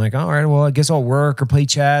matter. So I'm like, all right, well, I guess I'll work or play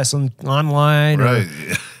chess online. Right.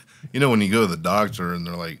 You know, when you go to the doctor and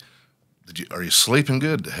they're like, are you sleeping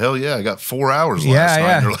good? Hell yeah, I got 4 hours last night.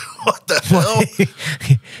 And they're like, what the hell?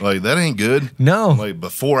 Like, that ain't good. No. Like,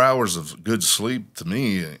 but 4 hours of good sleep to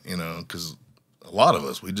me, you know, because a lot of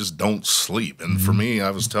us, we just don't sleep. And for me,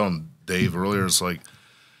 I was telling Dave earlier, it's like,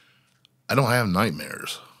 I don't have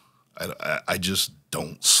nightmares. I just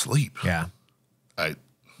don't sleep. Yeah.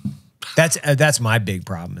 That's my big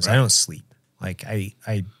problem is I don't sleep. Like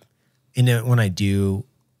when I do,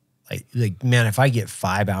 like man, if I get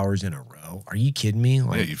 5 hours in a row, are you kidding me?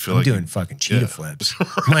 Like you feel I'm like doing fucking cheetah flips.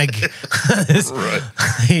 Like, it's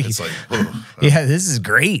like, yeah, this is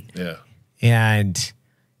great. Yeah. And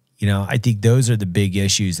you know, I think those are the big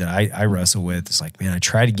issues that I wrestle with. It's like, man, I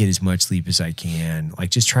try to get as much sleep as I can. Like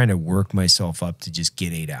just trying to work myself up to just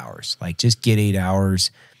get 8 hours. Like just get 8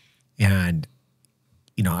 hours. And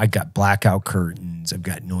you know, I've got blackout curtains, I've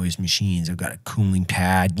got noise machines, I've got a cooling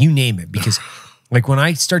pad, you name it. Because like when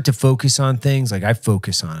I start to focus on things, like I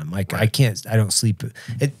focus on them. Like I don't sleep.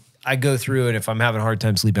 I go through it. If I'm having a hard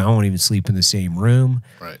time sleeping, I won't even sleep in the same room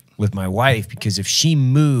with my wife, because if she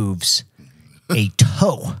moves a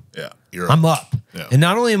toe, I'm up. Yeah. And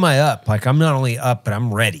not only am I up, like I'm not only up, but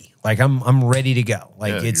I'm ready. Like I'm ready to go.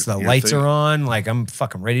 Like it's the lights are on, like I'm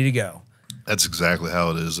fucking ready to go. That's exactly how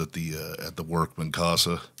it is at the Workman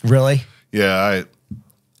Casa. Really? Yeah,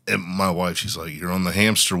 and my wife, she's like, "You're on the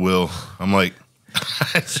hamster wheel." I'm like,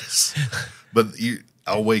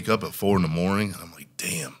 I'll wake up at 4 in the morning. And I'm like,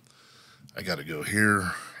 damn, I got to go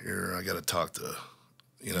here. I got to talk to,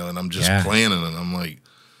 you know, and I'm just planning, and I'm like,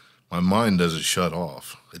 my mind doesn't shut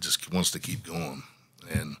off. It just wants to keep going.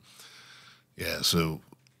 And yeah, so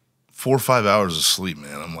 4 or 5 hours of sleep,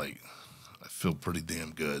 man. I'm like, I feel pretty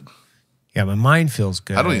damn good. Yeah, my mind feels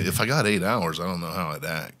good. If I got 8 hours, I don't know how I'd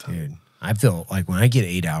act. Dude, I feel like when I get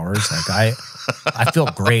 8 hours, like I feel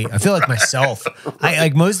great. I feel like myself. I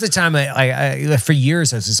like most of the time, I for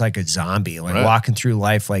years I was just like a zombie, like walking through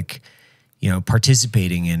life, like, you know,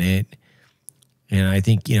 participating in it. And I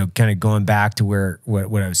think, you know, kind of going back to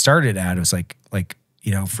what I started at, it was like,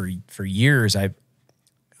 you know, for years I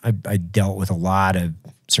dealt with a lot of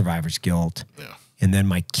survivor's guilt. Yeah. And then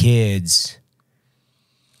my kids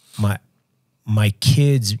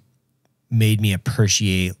made me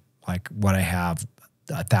appreciate like what I have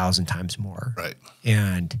 1,000 times more. Right.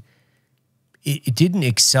 And it didn't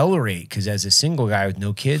accelerate, because as a single guy with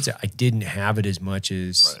no kids, I didn't have it as much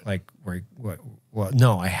as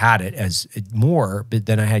no, I had it as more, but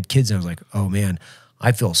then I had kids and I was like, oh man,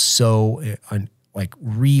 I feel so like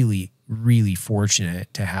really, really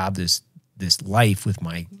fortunate to have this life with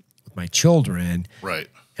my children. Right.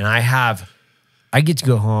 And I get to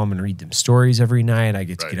go home and read them stories every night. I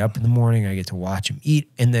get to get up in the morning. I get to watch them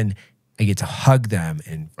eat, and then I get to hug them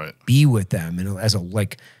and be with them, and as a,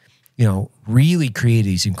 like, you know, really create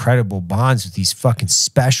these incredible bonds with these fucking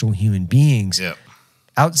special human beings. Yeah.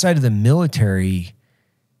 Outside of the military,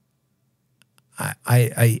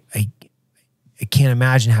 I can't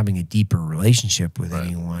imagine having a deeper relationship with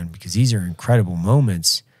anyone, because these are incredible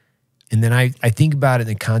moments. And then I think about it in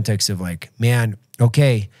the context of like, man,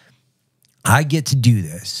 okay, I get to do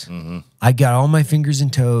this. Mm-hmm. I got all my fingers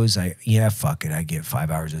and toes. Fuck it. I get 5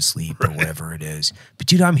 hours of sleep or whatever it is. But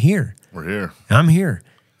dude, I'm here. We're here. I'm here.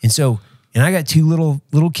 And so, and I got 2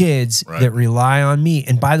 little kids that rely on me.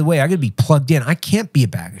 And by the way, I got to be plugged in. I can't be a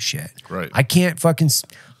bag of shit. Right. I can't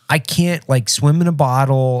like swim in a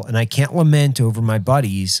bottle, and I can't lament over my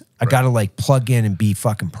buddies. I got to like plug in and be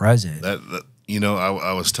fucking present. you know,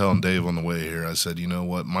 I was telling Dave on the way here, I said, you know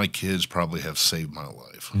what? My kids probably have saved my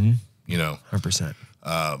life. You know, 100%.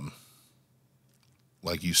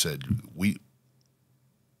 Like you said, we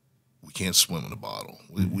can't swim in a bottle.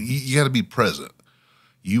 You got to be present.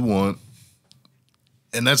 You want,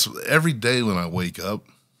 and that's every day when I wake up,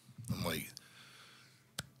 I'm like,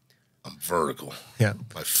 I'm vertical. Yeah.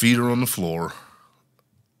 My feet are on the floor.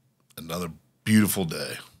 Another beautiful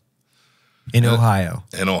day. In Ohio.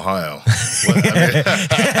 In Ohio.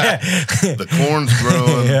 The corn's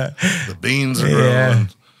growing. The beans are growing.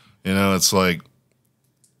 You know, it's like,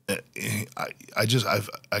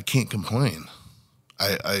 I can't complain.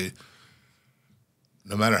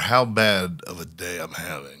 No matter how bad of a day I'm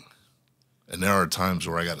having, and there are times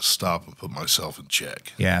where I got to stop and put myself in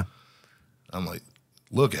check. Yeah. I'm like,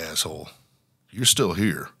 look, asshole, you're still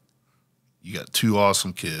here. You got 2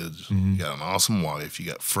 awesome kids. You got an awesome wife. You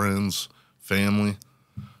got friends, family.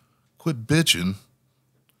 Quit bitching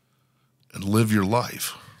and live your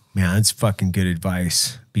life. Man, that's fucking good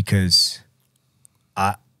advice, because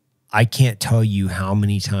I can't tell you how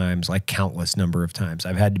many times, like countless number of times,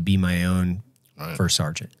 I've had to be my own first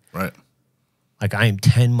sergeant. Right. Like, I am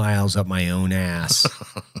 10 miles up my own ass.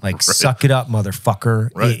 Like, suck it up, motherfucker.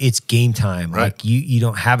 It's game time. Like, you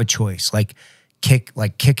don't have a choice. Like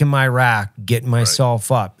kicking my rack, getting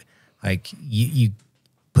myself up. Like, you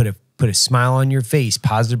put a smile on your face,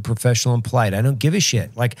 positive, professional, and polite. I don't give a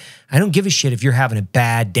shit. Like, I don't give a shit if you're having a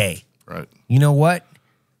bad day. Right. You know what?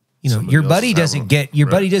 You know, Somebody your else buddy is doesn't having- get your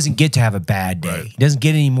buddy doesn't get to have a bad day. Right. He doesn't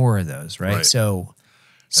get any more of those, right? So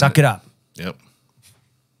suck it up. Yep.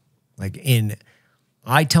 Like,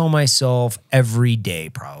 I tell myself every day,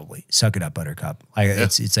 probably, suck it up, Buttercup. Like,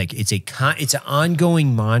 it's an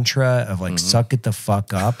ongoing mantra of like, suck it the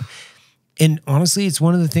fuck up. And honestly, it's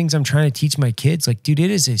one of the things I'm trying to teach my kids. Like, dude, it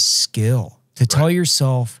is a skill to tell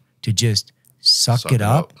yourself to just suck it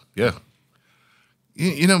up. Yeah.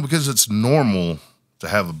 You know, because it's normal to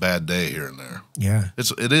have a bad day here and there. Yeah.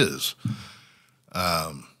 It is.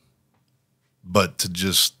 But to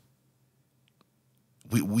just,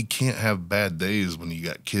 we can't have bad days when you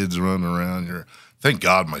got kids running around. Thank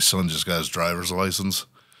God my son just got his driver's license.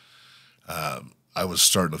 I was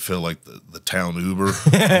starting to feel like the town Uber.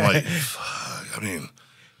 I'm like, fuck, I mean,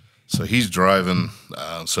 so he's driving,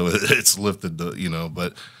 so it's lifted, you know,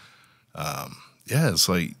 but yeah, it's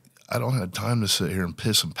like, I don't have time to sit here and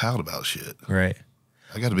piss and pout about shit. Right.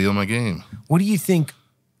 I got to be on my game. What do you think?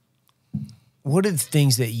 What are the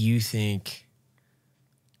things that you think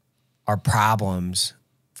are problems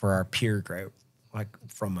for our peer group, like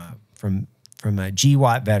from a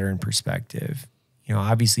GWAT veteran perspective? You know,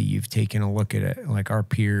 obviously you've taken a look at it, like our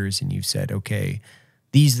peers, and you've said, okay,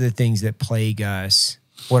 these are the things that plague us.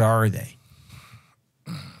 What are they?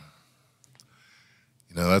 You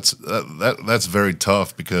know, that's very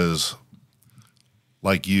tough, because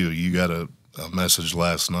like you got a message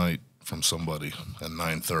last night from somebody at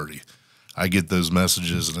 9:30. I get those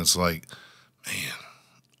messages and it's like, man,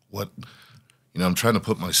 what, you know, I'm trying to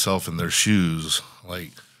put myself in their shoes.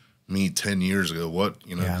 Like me 10 years ago, what,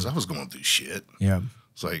 you know, because I was going through shit. Yeah.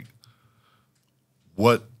 It's like,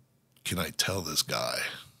 what can I tell this guy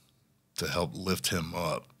to help lift him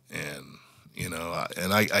up? And, you know,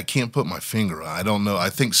 I can't put my finger on it. I don't know. I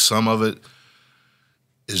think some of it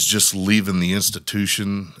is just leaving the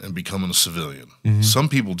institution and becoming a civilian. Some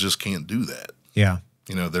people just can't do that. Yeah.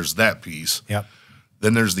 You know, there's that piece. Yep.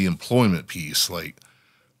 Then there's the employment piece. Like,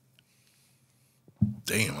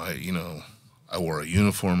 damn, I wore a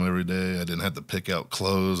uniform every day. I didn't have to pick out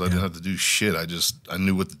clothes. I didn't have to do shit. I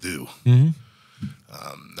knew what to do.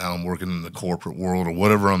 Now I'm working in the corporate world or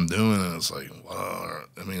whatever I'm doing, and it's like, wow.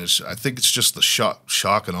 I mean, I think it's just the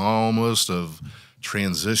shock and awe almost of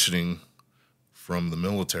transitioning from the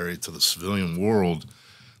military to the civilian world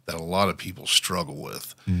that a lot of people struggle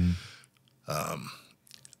with.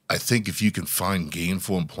 I think if you can find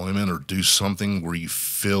gainful employment or do something where you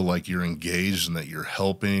feel like you're engaged and that you're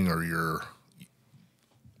helping or you're,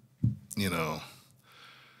 you know,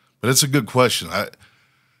 but it's a good question. I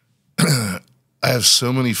have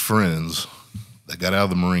so many friends that got out of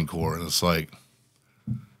the Marine Corps, and it's like,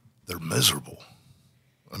 they're miserable.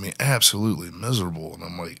 I mean, absolutely miserable. And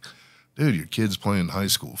I'm like, dude, your kid's playing high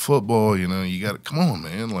school football, you know, you got to, come on,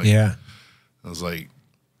 man. Like, Yeah. I was like,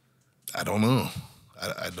 I don't know.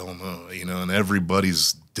 I don't know, you know, and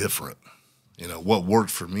everybody's different. You know, what worked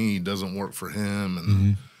for me doesn't work for him.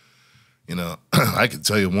 And, you know, I can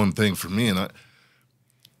tell you one thing for me, and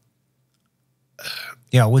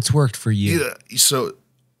Yeah. What's worked for you? yeah, so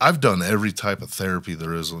I've done every type of therapy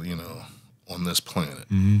there is, you know, on this planet.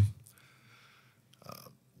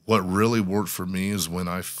 what really worked for me is when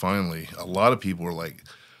I finally, a lot of people are like,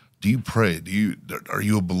 do you pray? Are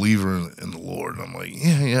you a believer in the Lord? And I'm like,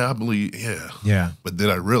 yeah, I believe, yeah. Yeah. But did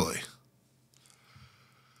I really?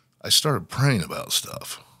 I started praying about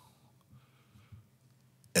stuff.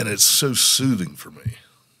 And it's so soothing for me.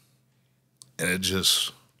 And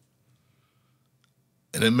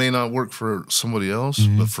it may not work for somebody else,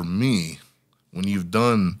 but for me, when you've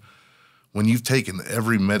taken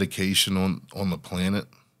every medication on the planet,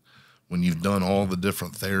 when you've done all the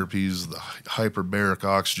different therapies, the hyperbaric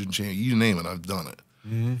oxygen chain, you name it, I've done it.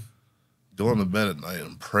 Mm-hmm. Going to bed at night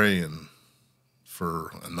and praying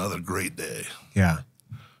for another great day. Yeah.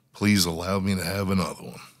 Please allow me to have another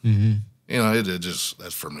one. Mm-hmm. You know, it just,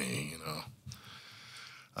 that's for me, you know.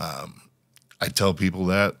 I tell people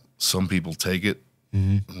that. Some people take it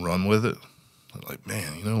and run with it. They're like,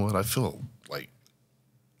 man, you know what? I feel like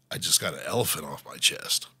I just got an elephant off my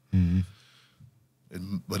chest. Mm-hmm.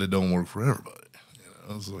 But it don't work for everybody. You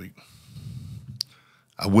know, it's like,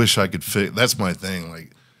 I wish I could fix, that's my thing.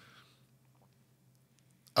 Like,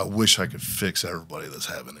 I wish I could fix everybody that's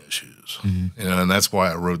having issues. Mm-hmm. You know, and that's why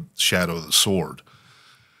I wrote Shadow of the Sword.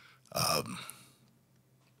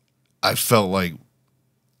 I felt like,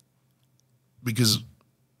 because,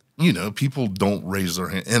 you know, people don't raise their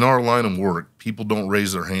hand. In our line of work, people don't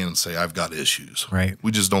raise their hand and say, I've got issues. Right.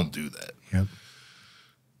 We just don't do that. Yep.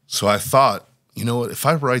 So I thought, you know what, if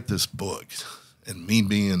I write this book, and me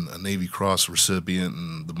being a Navy Cross recipient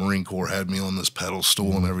and the Marine Corps had me on this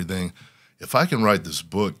pedestal and everything, if I can write this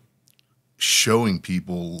book showing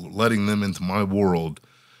people, letting them into my world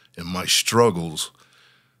and my struggles,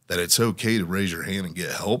 that it's okay to raise your hand and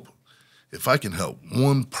get help, if I can help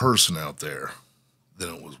one person out there,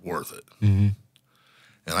 then it was worth it. Mm-hmm.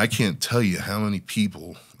 And I can't tell you how many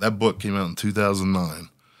people, that book came out in 2009,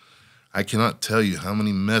 I cannot tell you how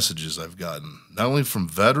many messages I've gotten, not only from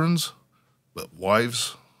veterans, but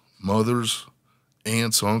wives, mothers,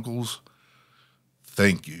 aunts, uncles.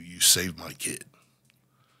 Thank you. You saved my kid.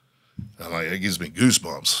 And I'm like, it gives me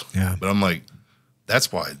goosebumps. Yeah. But I'm like,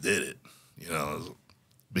 that's why I did it, you know,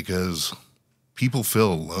 because people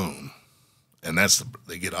feel alone, and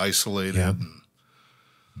they get isolated. Yeah. And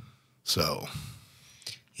so,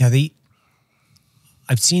 yeah,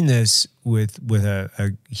 I've seen this with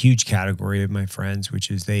a huge category of my friends,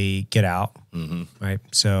 which is they get out, right?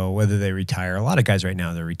 So whether they retire, a lot of guys right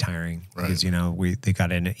now, they're retiring because, you know, they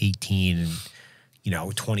got in at 18 and, you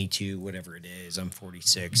know, 22, whatever it is. I'm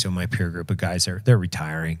 46. So my peer group of guys, they're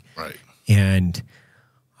retiring. right. And,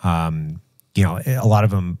 you know, a lot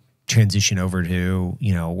of them transition over to,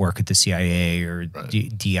 you know, work at the CIA or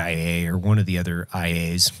DIA or one of the other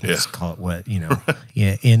IAs. Let's call it what, you know.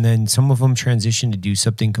 Yeah. And then some of them transition to do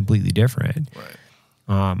something completely different.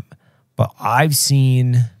 Right. But I've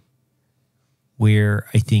seen where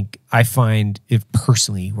I find it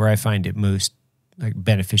personally, where I find it most like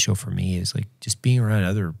beneficial for me is like just being around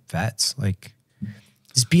other vets, like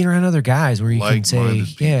just being around other guys where you can say,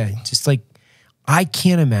 yeah, just like, I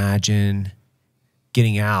can't imagine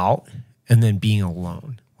getting out and then being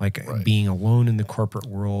alone, like being alone in the corporate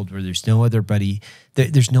world where there's no other buddy,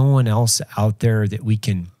 there's no one else out there that you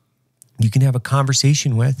can have a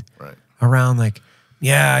conversation with around like,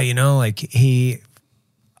 yeah, you know, like, hey,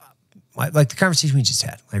 like the conversation we just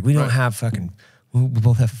had, like we don't have we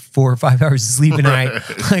both have 4 or 5 hours of sleep a night.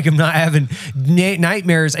 Like I'm not having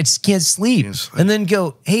nightmares. I just can't sleep. And then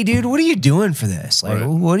go, hey dude, what are you doing for this? Like,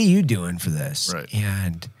 what are you doing for this? Right.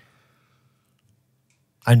 And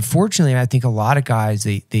unfortunately, I think a lot of guys,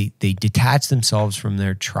 they detach themselves from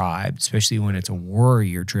their tribe, especially when it's a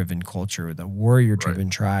warrior-driven culture with a warrior-driven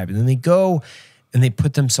tribe. And then they go and they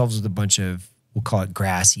put themselves with a bunch of, we'll call it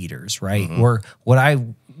grass eaters, right? Or what I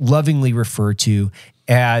lovingly refer to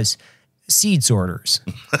as seed sorters.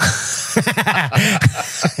 I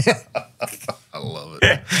love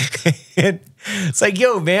it. And it's like,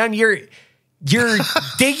 yo, man, you're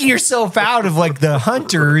taking yourself out of like the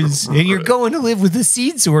hunters and you're going to live with the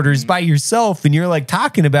seed sorters by yourself. And you're like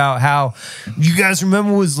talking about how you guys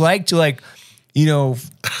remember what it was like to like, you know,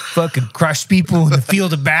 fucking crush people in the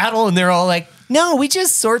field of battle. And they're all like, no, we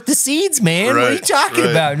just sort the seeds, man. What are you talking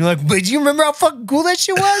about? And you're like, but do you remember how fucking cool that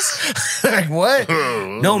shit was? Like, what?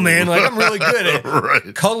 No, man. Like, I'm really good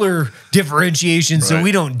at color differentiation so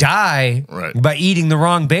we don't die by eating the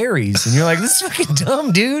wrong berries. And you're like, this is fucking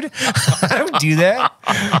dumb, dude. I don't do that.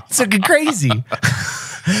 It's fucking crazy.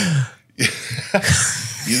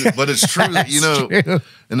 But it's true, you know. True.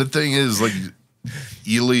 And the thing is, like,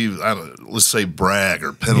 you leave, I don't know, let's say Bragg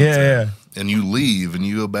or Pendleton, and you leave and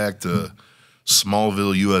you go back to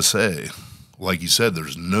Smallville, USA, like you said,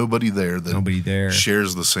 there's nobody there that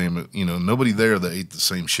shares the same, nobody there that ate the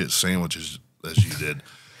same shit sandwiches as you did.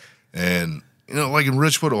 And, like in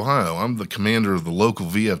Richwood, Ohio, I'm the commander of the local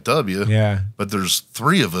VFW. Yeah. But there's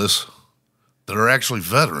 3 of us that are actually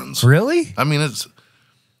veterans. Really? I mean,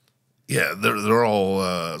 they're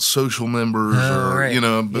all social members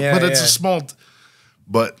but it's a small...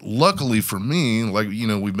 But luckily for me, like,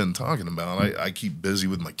 we've been talking about, I keep busy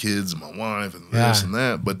with my kids and my wife and this and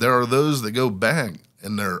that. But there are those that go back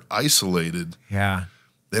and they're isolated. Yeah.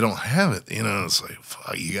 They don't have it. It's like,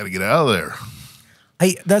 fuck, you got to get out of there.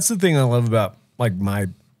 That's the thing I love about, like, my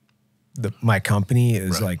company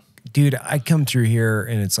is, like, dude, I come through here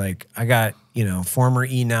and it's like, I got, former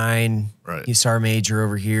E9, Sergeant Major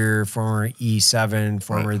over here, former E7,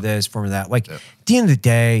 former this, former that. Like, at the end of the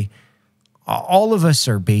day, all of us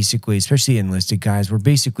are basically, especially enlisted guys, we're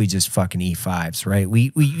basically just fucking E5s, right? We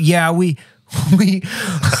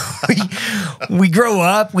grow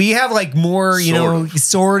up. We have like more,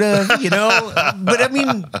 sort of, but I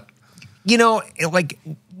mean, like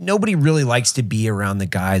nobody really likes to be around the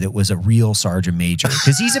guy that was a real sergeant major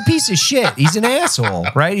because he's a piece of shit. He's an asshole,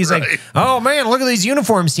 right? He's like, oh man, look at these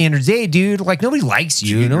uniform standards. Hey, dude, like nobody likes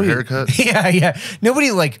you. Nobody, haircut. Yeah. Nobody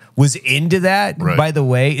like was into that. By the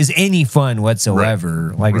way, is any fun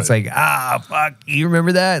whatsoever. Like it's like, fuck, you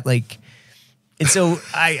remember that? Like, and so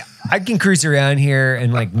I can cruise around here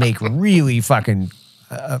and like make really fucking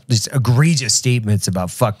just egregious statements about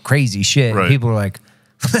fuck crazy shit. And people are like,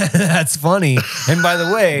 that's funny. And by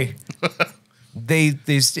the way,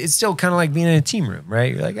 it's still kind of like being in a team room,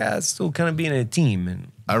 right? You're like, it's still kind of being in a team.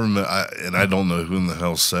 And I remember, and I don't know who in the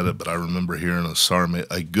hell said it, but I remember hearing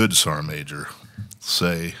a good SAR major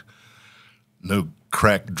say, "No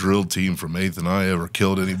crack drill team from 8th and I ever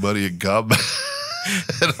killed anybody at combat."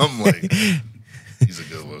 And I'm like, he's a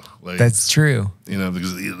good one. Like, that's true.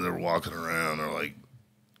 Because they're walking around, they're like,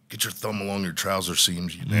 "Get your thumb along your trouser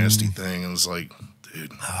seams, you nasty thing," and it's like,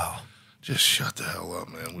 dude, just shut the hell up,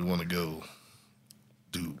 man. We want to go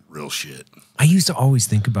do real shit. I used to always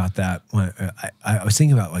think about that. When I was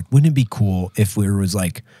thinking about, like, wouldn't it be cool if there was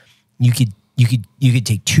like, you could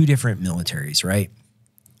take 2 different militaries, right?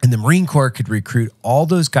 And the Marine Corps could recruit all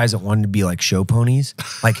those guys that wanted to be like show ponies,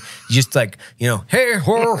 like just like, hey,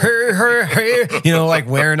 ho, hey, like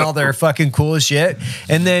wearing all their fucking cool shit.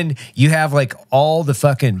 And then you have like all the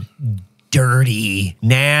fucking dirty,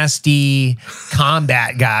 nasty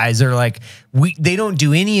combat guys are like, they don't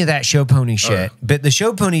do any of that show pony shit. But the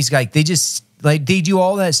show ponies, like, they just like, they do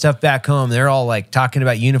all that stuff back home. They're all like talking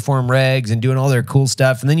about uniform regs and doing all their cool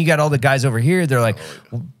stuff. And then you got all the guys over here. They're like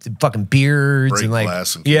fucking beards break and like,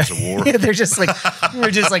 glass in case of war. Yeah, they're just like,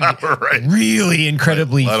 really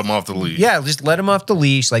incredibly. Let them off the leash. Yeah, just let them off the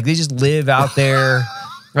leash. Like they just live out there.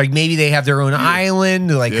 Like maybe they have their own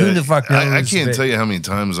island. Like who the fuck knows? I can't tell you how many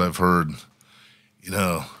times I've heard,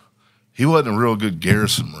 he wasn't a real good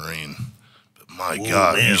garrison Marine. My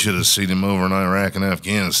God, you should have seen him over in Iraq and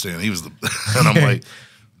Afghanistan. He was and I'm like,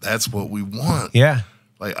 that's what we want. Yeah.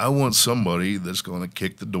 Like, I want somebody that's going to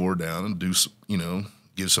kick the door down and do,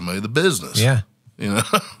 give somebody the business. Yeah. Yeah.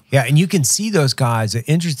 And you can see those guys. The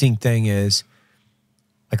interesting thing is,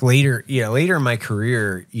 like later in my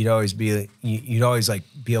career, you'd always like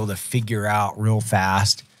be able to figure out real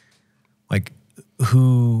fast, like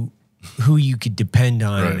who you could depend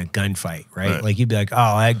on in a gunfight, right? Like you'd be like,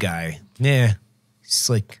 oh, that guy, it's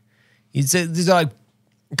like, there's like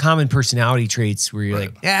common personality traits where you're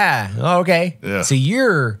like, okay. Yeah. So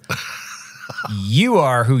you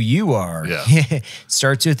are who you are. Yeah.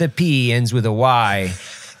 Starts with a P, ends with a Y.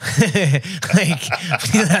 Like,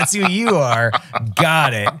 that's who you are.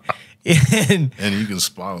 Got it. And you can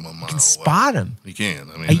spot them a mile away. You can spot them. You can.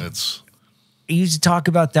 I mean, I used to talk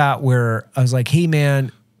about that where I was like, hey,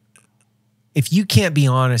 man, if you can't be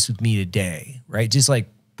honest with me today, right? Just like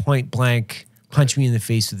point blank, punch me in the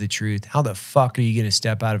face with the truth. How the fuck are you going to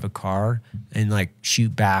step out of a car and like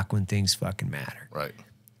shoot back when things fucking matter? Right.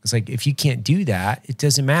 It's like, if you can't do that, it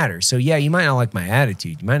doesn't matter. So yeah, you might not like my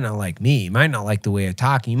attitude. You might not like me. You might not like the way I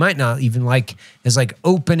talk. You might not even like as like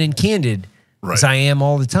open and candid as I am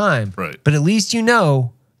all the time. Right. But at least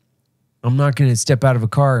I'm not going to step out of a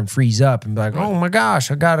car and freeze up and be like, oh my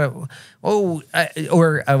gosh, I gotta,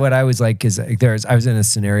 what I was like is like I was in a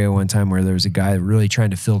scenario one time where there was a guy really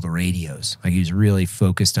trying to fill the radios. Like he was really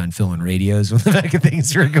focused on filling radios when the back of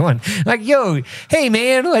things were going like, yo, hey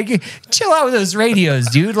man, like chill out with those radios,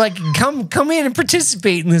 dude. Like come in and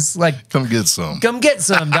participate in this. Like come get some,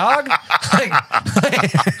 dog.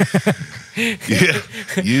 This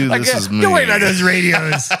is me. Don't worry about those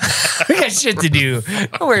radios. We got shit to do.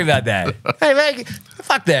 Don't worry about that. Hey, man,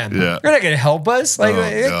 fuck them. Yeah. They're not going to help us. Like,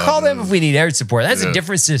 God, call them if we need air support. That's a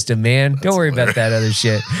different system, man. Don't worry about that other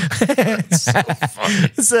shit.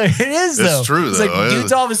 So it is, though. It's true, It's though. like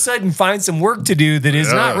dudes all of a sudden find some work to do that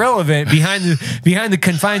is not relevant behind the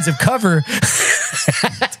confines of cover.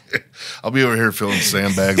 I'll be over here filling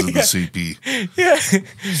sandbags with the CP. Yeah.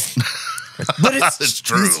 But It's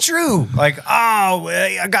true. It's true. Like, oh,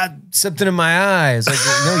 I got something in my eye. It's like,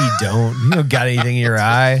 no, you don't. You don't got anything in your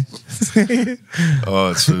eye.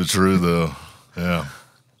 Oh, it's so true, though. Yeah.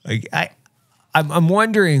 Like, I'm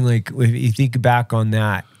wondering, like, if you think back on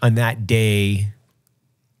that day,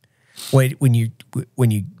 when you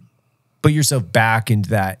put yourself back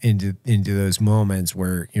into those moments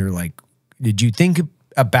where you're like, did you think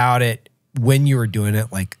about it when you were doing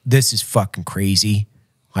it? Like, this is fucking crazy.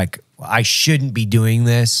 Like, I shouldn't be doing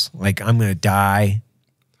this. Like, I'm going to die.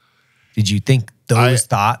 Did you think those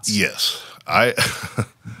thoughts? Yes.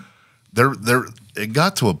 It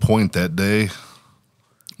got to a point that day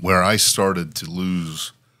where I started to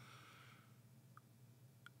lose.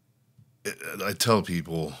 I tell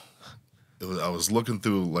people, I was looking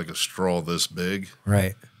through like a straw this big.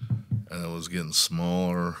 Right. And it was getting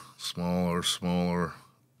smaller, and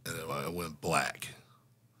it went black.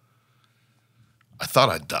 I thought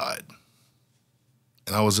I died.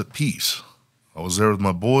 And I was at peace. I was there with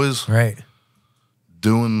my boys. Right.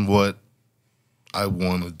 Doing what I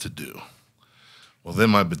wanted to do. Well,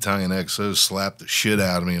 then my battalion XO slapped the shit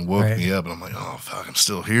out of me and woke me up. And I'm like, oh, fuck, I'm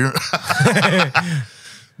still here.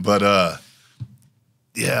 But,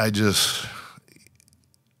 yeah,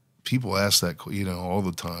 people ask that, all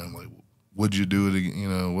the time. Like, would you do it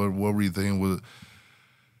again? What were you thinking?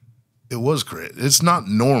 It was great. It's not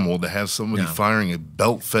normal to have somebody firing a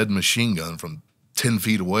belt-fed machine gun from 10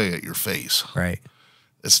 feet away at your face. Right.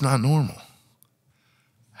 It's not normal.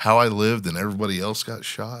 How I lived and everybody else got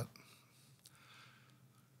shot,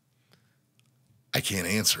 I can't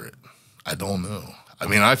answer it. I don't know. I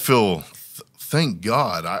mean, I feel, thank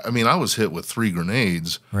God. I I was hit with 3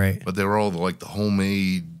 grenades. Right. But they were all the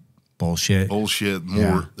homemade bullshit.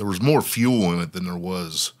 There was more fuel in it than there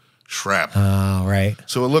was shrapnel. Oh, right.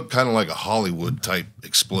 So it looked kind of like a Hollywood type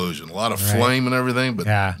explosion. A lot of flame and everything, but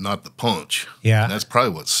not the punch. Yeah. And that's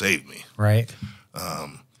probably what saved me. Right.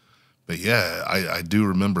 But yeah, I do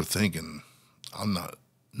remember thinking,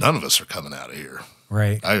 none of us are coming out of here.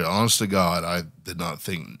 Right. Honest to God, I did not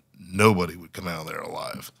think nobody would come out of there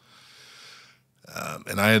alive.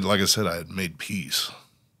 And I had made peace.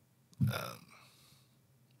 I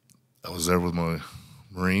was there with my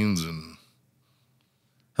Marines. And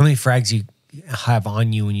how many frags you have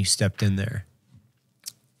on you when you stepped in there?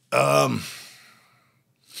 I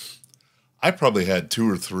probably had 2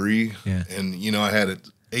 or 3. Yeah. And, I had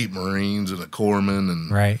 8 Marines and a corpsman.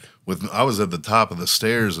 And I was at the top of the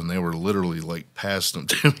stairs, and they were literally like passing them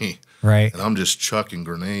to me. Right. And I'm just chucking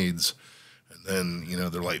grenades. And then,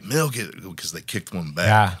 they're like, milk it, because they kicked one back.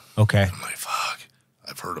 Yeah. Okay. And I'm like, fuck,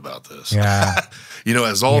 I've heard about this. Yeah.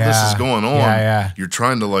 As all this is going on, you're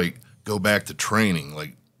trying to go back to training,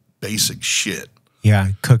 basic shit.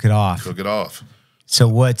 Yeah. Cook it off. So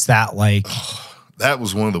what's that like? That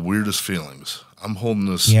was one of the weirdest feelings. I'm holding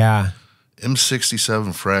this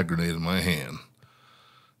M67 frag grenade in my hand.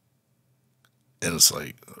 And it's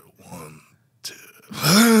like, 1, 2.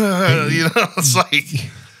 It's like,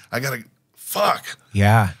 I gotta, fuck.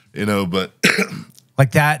 Yeah. But.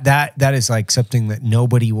 Like that is like something that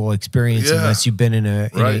nobody will experience unless you've been in a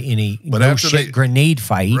grenade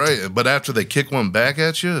fight. Right. But after they kick one back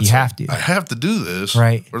at you, you have to. I have to do this.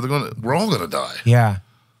 Right. Or we're all gonna die. Yeah.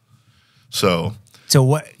 So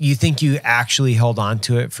what you think you actually held on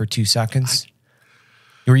to it for 2 seconds?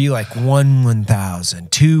 Were you like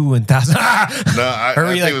 1,000, 2 1,000? No, I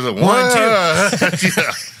think it was a 1, 2.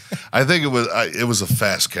 Yeah. I think it was a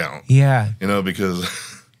fast count. Yeah. Because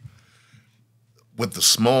with the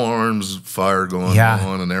small arms fire going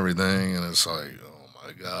on and everything, and it's like, oh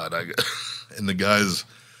my God. And the guys,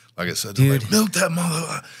 like I said, they're like, milk that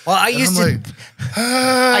mother. Well, I used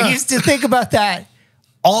to think about that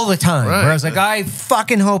all the time. Where I was like, I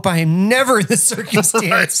fucking hope I am never in this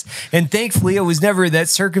circumstance. And thankfully I was never in that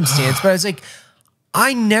circumstance. But I was like,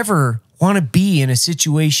 I never want to be in a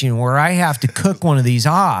situation where I have to cook one of these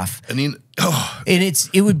off. And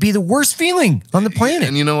it would be the worst feeling on the planet.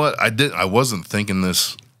 And you know what? I wasn't thinking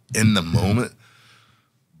this in the moment,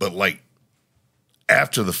 but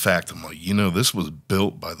after the fact, I'm like, this was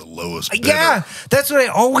built by the lowest bidder. Yeah, that's what I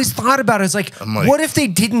always thought about. I was like, what if they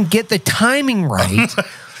didn't get the timing right?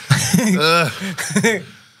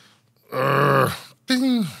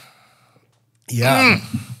 Yeah.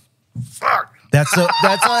 Fuck. That's what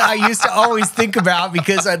I used to always think about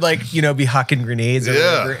because I'd like, you know, be hucking grenades or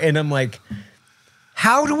whatever. And I'm like,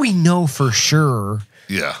 how do we know for sure?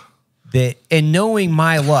 Yeah. That, and knowing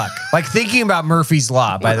my luck, like thinking about Murphy's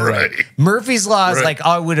Law, by the way. Murphy's Law is like,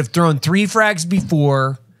 I would have thrown 3 frags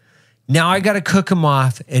before. Now I got to cook them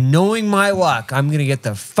off. And knowing my luck, I'm going to get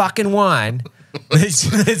the fucking one.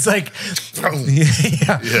 It's like,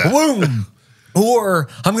 boom. Or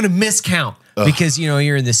I'm going to miscount. Because, you know,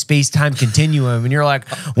 you're in the space-time continuum and you're like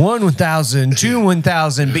 1 1,000, 2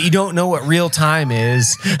 1,000, but you don't know what real time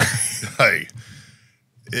is. Hey,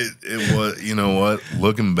 it was, you know what?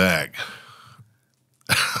 Looking back,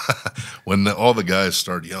 when all the guys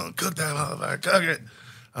started yelling, cook that motherfucker, cook it.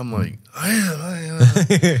 I'm like, I am.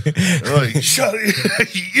 They're like, shut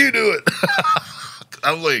it, you do it.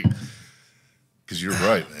 I'm like, because you're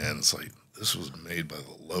right, man. It's like, this was made by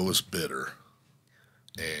the lowest bidder.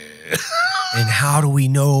 And how do we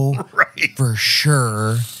know for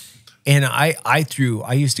sure? And I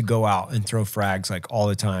used to go out and throw frags like all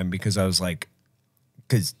the time because I was like,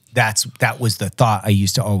 because that was the thought I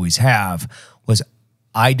used to always have was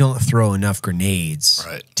I don't throw enough grenades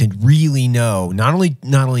to really know, not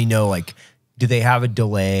only know like, do they have a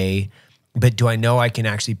delay, but do I know I can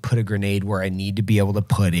actually put a grenade where I need to be able to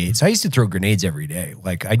put it? So I used to throw grenades every day.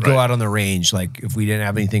 Like I'd go out on the range, like if we didn't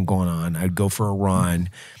have anything going on, I'd go for a run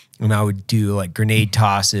and I would do like grenade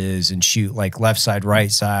tosses and shoot like left side, right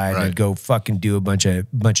side. I'd go fucking do a bunch of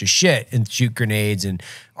shit and shoot grenades and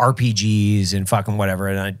RPGs and fucking whatever.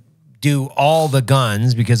 And I'd do all the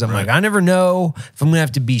guns because I'm like, I never know if I'm gonna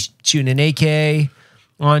have to be shooting an AK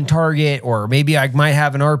on target, or maybe I might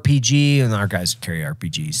have an RPG, and our guys carry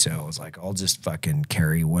RPGs, so I was like, I'll just fucking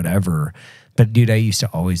carry whatever. But dude, I used to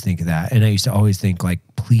always think of that, and I used to always think like,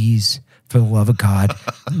 please, for the love of God,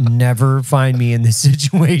 never find me in this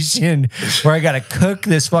situation where I gotta cook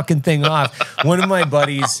this fucking thing off. One of my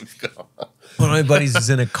buddies was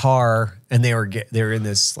in a car, and they were in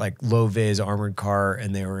this like low vis armored car,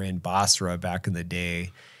 and they were in Basra back in the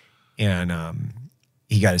day, and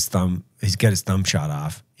he got his thumb shot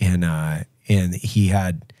off, and he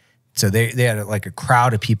had, so they had like a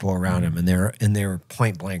crowd of people around him, and they were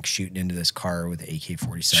point blank shooting into this car with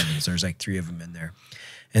AK-47s. There's like 3 of them in there,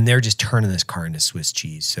 and they're just turning this car into Swiss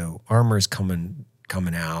cheese. So armor's coming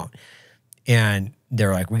out, and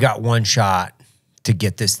they're like, we got 1 shot to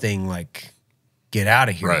get this thing like get out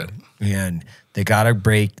of here, and they gotta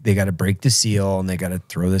break the seal, and they gotta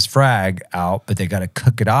throw this frag out, but they gotta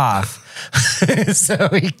cook it off. So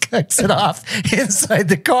he cooks it off inside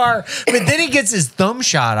the car, but then he gets his thumb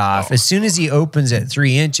shot off. As soon as he opens it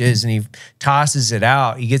 3 inches and he tosses it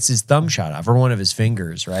out, he gets his thumb shot off, or one of his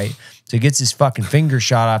fingers, right? So he gets his fucking finger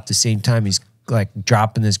shot off the same time he's like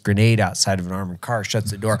dropping this grenade outside of an armored car,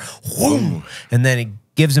 shuts the door, whoom, and then it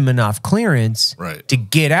gives him enough clearance to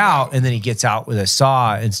get out, and then he gets out with a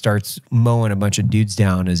saw and starts mowing a bunch of dudes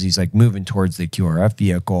down as he's like moving towards the QRF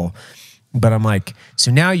vehicle. But I'm like,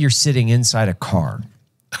 so now you're sitting inside a car,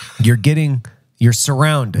 you're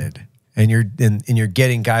surrounded, and you're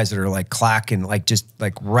getting guys that are like clacking, like just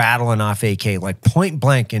like rattling off AK, like point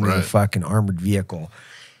blank into the fucking armored vehicle.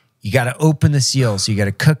 You got to open the seal. So you got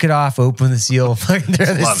to cook it off, open the seal. There's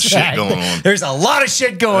a lot of shit going on. There's a lot of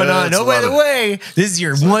shit going on. Oh, by the way, this is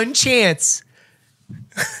your one chance.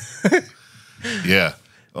 Yeah.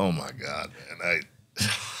 Oh my God, man.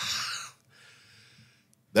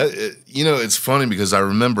 You know, it's funny because I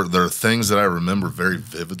remember, there are things that I remember very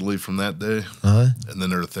vividly from that day. And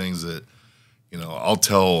then there are things that, you know, I'll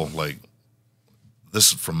tell, like,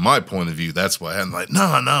 this is from my point of view. That's why I'm like,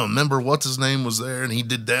 no, remember what's his name was there and he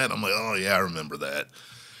did that. I'm like, oh yeah, I remember that.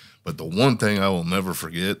 But the one thing I will never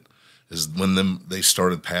forget is when they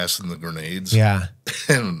started passing the grenades. Yeah.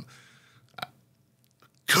 And I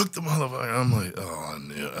cooked the motherfucker. I'm like,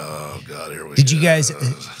 oh God, here we go. Did you guys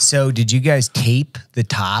tape the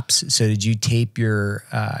tops? So did you tape your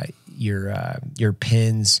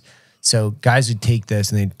pins? So guys would take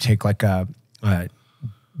this and they'd take like a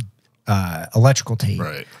electrical tape,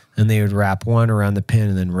 and they would wrap one around the pin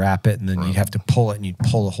and then wrap it, and then you'd have to pull it, and you'd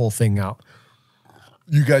pull the whole thing out.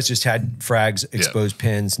 You guys just had frags, exposed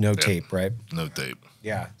pins, no tape, right? No tape.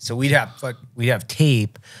 Yeah. So we'd have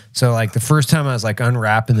tape. So like the first time I was like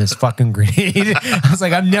unwrapping this fucking grenade, I was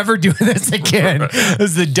like, I'm never doing this again. This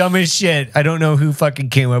is the dumbest shit. I don't know who fucking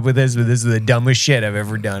came up with this, but this is the dumbest shit I've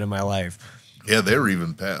ever done in my life. Yeah, they were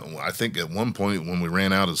even, I think at one point when we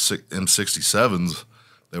ran out of M67s,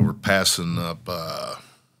 they were passing up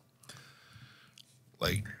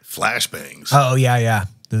like flashbangs. Oh yeah.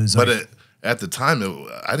 Those, but at the time,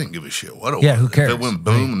 I didn't give a shit what it was. Yeah, who cares? If it went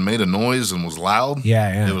boom and made a noise and was loud,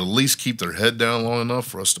 yeah. it would at least keep their head down long enough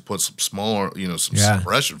for us to put some smaller, some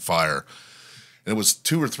suppression fire. And it was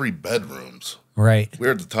 2 or 3 bedrooms. Right. We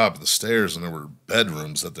were at the top of the stairs, and there were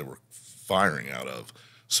bedrooms that they were firing out of.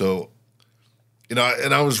 So, and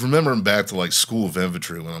I was remembering back to like School of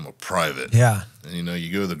Infantry when I'm a private. Yeah. And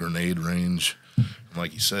you go to the grenade range, and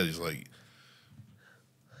like you said, he's like,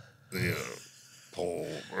 pull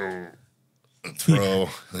and throw,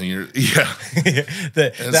 and you're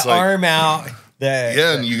the arm out.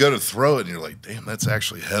 And you go to throw it, and you're like, damn, that's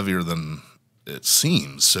actually heavier than it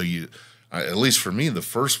seems. So at least for me, the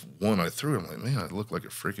first one I threw, I'm like, man, I look like a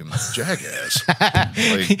freaking jackass.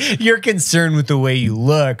 You're concerned with the way you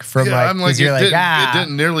look from it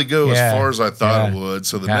didn't nearly go as far as I thought it would.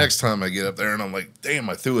 So the next time I get up there and I'm like, damn,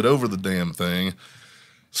 I threw it over the damn thing.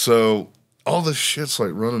 So all this shit's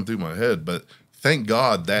like running through my head. But thank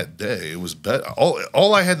God that day it was better.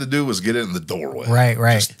 All I had to do was get it in the doorway. Right.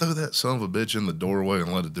 Just throw that son of a bitch in the doorway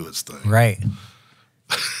and let it do its thing. Right.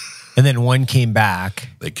 And then one came back.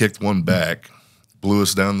 They kicked one back, blew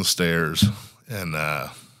us down the stairs, and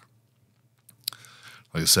like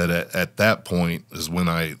I said, at that point is when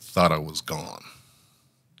I thought I was gone.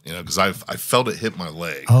 Because I felt it hit my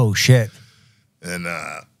leg. Oh shit! And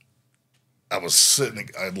I was sitting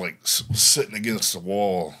against the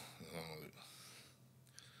wall.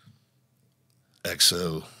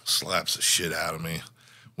 XO slaps the shit out of me.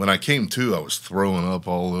 When I came to, I was throwing up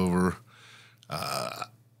all over.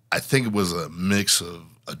 I think it was a mix of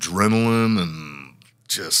adrenaline and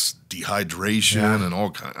just dehydration and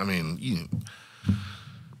all kind. I mean,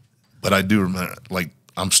 but I do remember, like,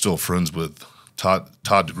 I'm still friends with Todd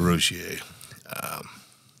DeGrossier.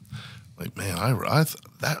 Like, man,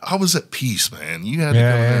 I was at peace, man. You had to go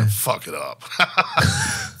in there and fuck it up.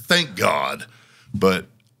 Thank God. But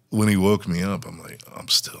when he woke me up, I'm like, I'm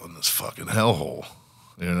still in this fucking hellhole.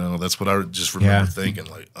 That's what I just remember thinking,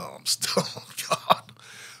 like, oh, I'm still, oh, God.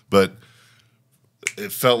 But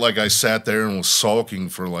it felt like I sat there and was sulking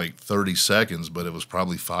for like 30 seconds, but it was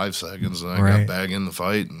probably 5 seconds, and I got back in the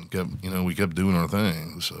fight and kept, we kept doing our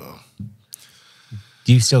thing. So,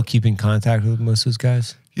 do you still keep in contact with most of those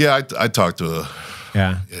guys? Yeah, I talked to.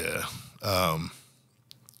 Yeah.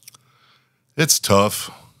 It's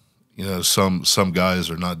tough. Some guys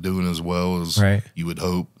are not doing as well as you would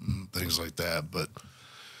hope, and things like that. But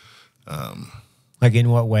like, in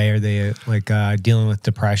what way are they dealing with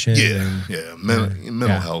depression?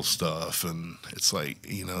 Mental health stuff, and it's like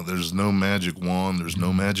there's no magic wand, there's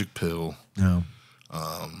no magic pill. No.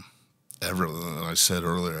 I said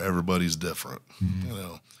earlier, everybody's different.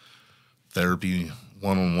 Therapy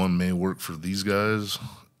one-on-one may work for these guys.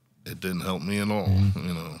 It didn't help me at all.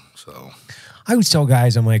 So. I would tell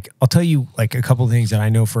guys, I'm like, I'll tell you like a couple of things that I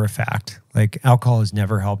know for a fact. Like, alcohol has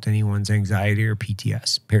never helped anyone's anxiety or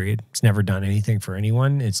PTS, period. It's never done anything for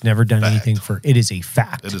anyone. It's never done anything for, it is a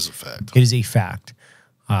fact. It is a fact. It is a fact.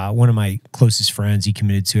 One of my closest friends, he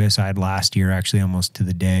committed suicide last year, actually almost to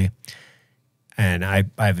the day. And I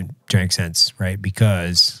haven't drank since, right?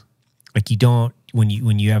 Because like, you don't, when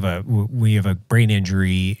you have a brain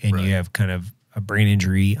injury and you have kind of a brain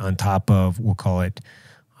injury on top of, we'll call it,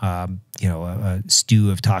 a stew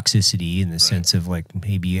of toxicity in the sense of like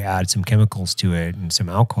maybe you add some chemicals to it and some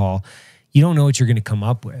alcohol, you don't know what you're going to come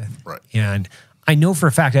up with. Right. And I know for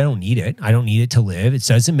a fact I don't need it. I don't need it to live. It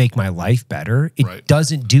doesn't make my life better. It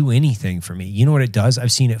doesn't do anything for me. You know what it does?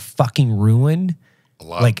 I've seen it fucking ruin,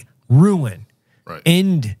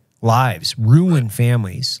 end lives, ruin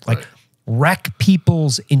families, wreck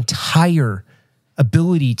people's entire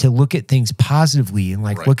ability to look at things positively and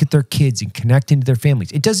look at their kids and connect into their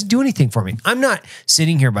families. It doesn't do anything for me. I'm not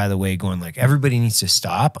sitting here, by the way, going like everybody needs to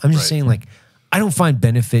stop. I'm just saying like I don't find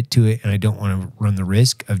benefit to it, and I don't want to run the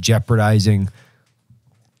risk of jeopardizing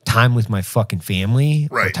time with my fucking family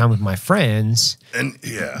or time with my friends. And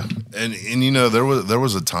there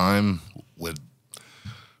was a time with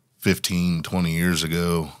 15, 20 years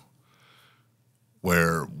ago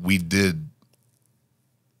where we did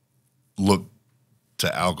look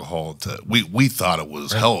to alcohol we thought it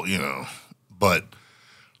was hell, but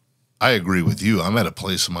I agree with you. I'm at a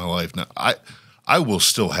place in my life now. I will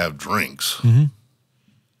still have drinks in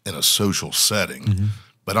a social setting,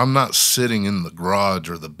 but I'm not sitting in the garage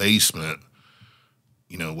or the basement,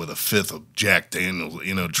 with a fifth of Jack Daniels,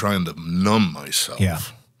 trying to numb myself. Yeah.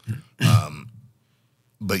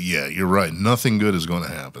 But yeah, you're right. Nothing good is going to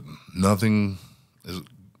happen. Nothing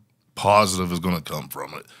positive is going to come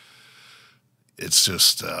from it. It's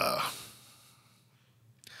just.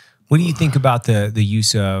 What do you think about the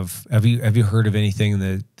use of? Have you heard of anything in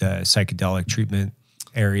the psychedelic treatment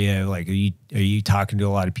area? Like, are you talking to a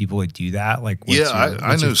lot of people that do that? Like,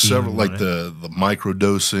 I know several, like the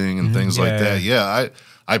microdosing and things like that. Yeah,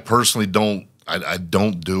 I personally don't. I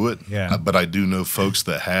don't do it. Yeah, but I do know folks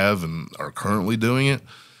that have and are currently doing it,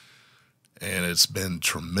 and it's been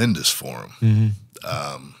tremendous for them.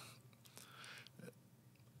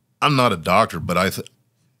 I'm not a doctor, but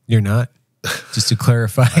you're not. Just to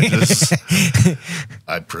clarify,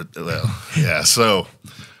 So,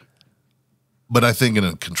 but I think in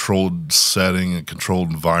a controlled setting, a controlled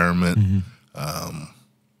environment,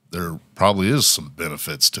 there probably is some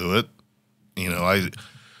benefits to it. You know,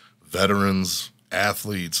 veterans,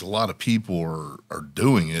 athletes, a lot of people are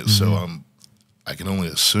doing it. So I can only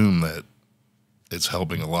assume that it's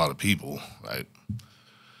helping a lot of people. Right.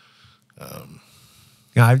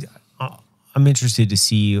 Yeah. I'm interested to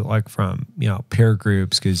see, like, from, peer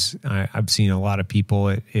groups, because I've seen a lot of people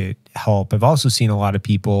it help. I've also seen a lot of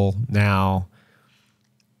people now,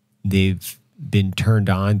 they've been turned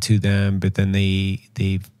on to them, but then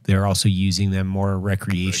they're also using them more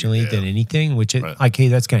recreationally than anything, which like, hey,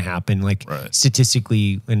 that's going to happen. Like,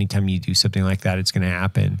 statistically, anytime you do something like that, it's going to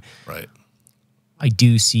happen. Right. I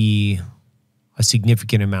do see a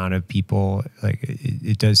significant amount of people, like,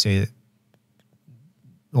 it does say that.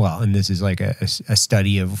 Well, and this is like a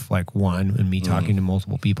study of like one and me talking to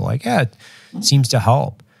multiple people, like, yeah, it seems to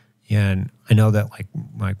help. And I know that like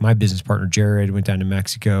my business partner, Jared, went down to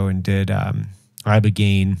Mexico and did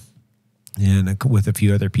Ibogaine and with a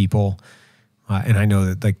few other people. And I know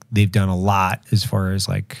that like they've done a lot as far as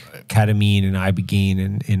like ketamine and Ibogaine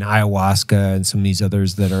and ayahuasca and some of these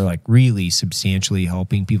others that are like really substantially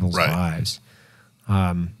helping people's lives.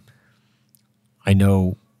 I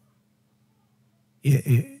know.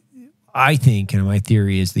 I think, and my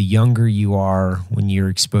theory is, the younger you are when you're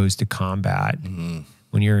exposed to combat,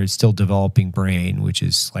 when you're still developing brain, which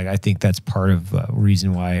is like, I think that's part of the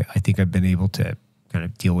reason why I think I've been able to kind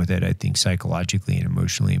of deal with it. I think psychologically and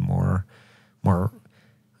emotionally more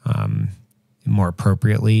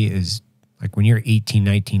appropriately, is like when you're 18,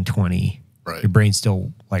 19, 20, your brain's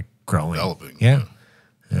still like growing. Developing. Yeah.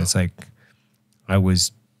 And it's like, I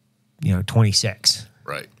was, 26.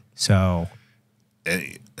 Right. So...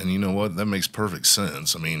 And you know what? That makes perfect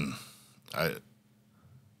sense. I mean, I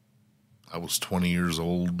was 20 years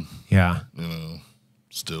old. Yeah.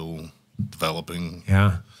 Still developing.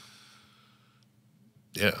 Yeah.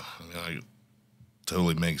 Yeah. I mean,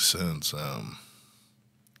 totally makes sense.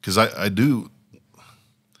 Because I do,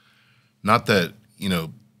 not that,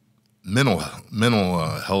 mental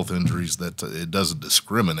health injuries, that it doesn't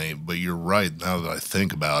discriminate, but you're right. Now that I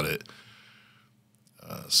think about it,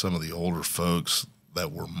 some of the older folks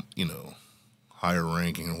that were, higher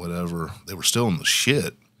ranking or whatever, they were still in the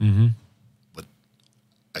shit. But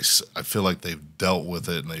I feel like they've dealt with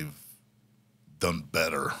it and they've done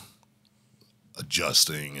better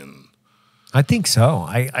adjusting. And I think so.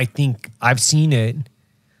 I think I've seen it,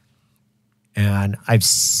 and I've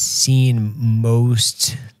seen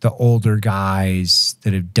most the older guys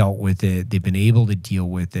that have dealt with it, they've been able to deal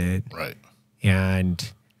with it. Right.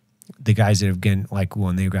 And the guys that have gotten, like,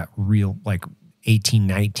 when they got real, like 18,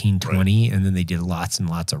 19, 20, and then they did lots and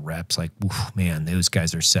lots of reps, like, oof, man, those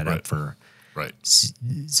guys are set up for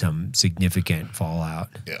some significant fallout.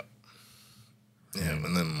 Yeah. Yeah,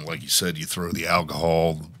 and then, like you said, you throw the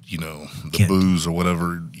alcohol, the booze or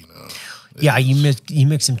whatever, Yeah, you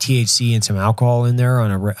mix some THC and some alcohol in there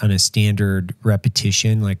on a standard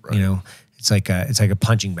repetition, like, it's like a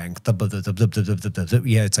punching bag.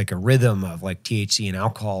 Yeah, it's like a rhythm of like THC and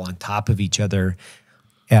alcohol on top of each other,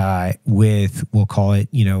 with, we'll call it,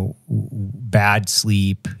 bad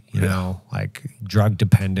sleep, like drug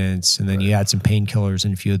dependence, and then you add some painkillers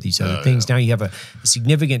and a few of these other things. Now you have a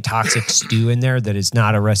significant toxic stew in there that is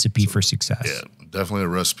not a recipe for success. Yeah, definitely a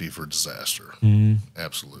recipe for disaster.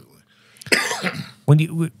 Absolutely. When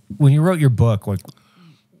you wrote your book, like,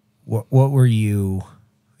 what were you?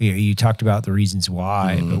 You talked about the reasons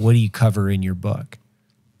why, but what do you cover in your book?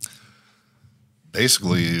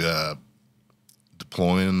 Basically,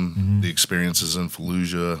 deploying, the experiences in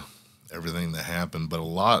Fallujah, everything that happened, but a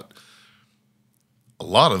lot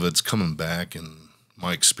of it's coming back and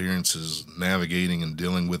my experiences navigating and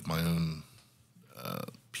dealing with my own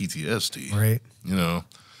PTSD. Right.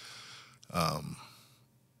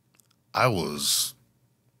 I was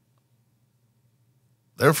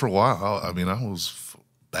there for a while. I mean, I was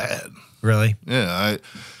bad. Really? Yeah.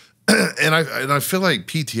 I feel like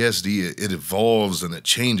PTSD, it evolves and it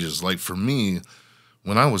changes. Like for me,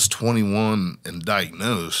 when I was 21 and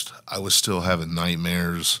diagnosed, I was still having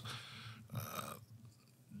nightmares,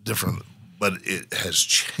 different, but it has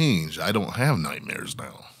changed. I don't have nightmares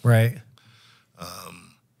now. Right.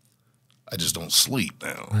 I just don't sleep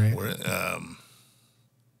now. Right.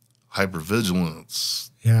 Hypervigilance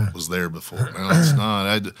was there before. Now it's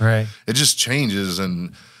not. Right. It just changes,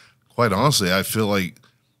 and quite honestly, I feel like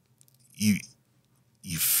you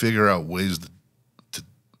figure out ways to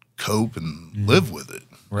cope and live with it.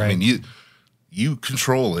 Right. I mean, you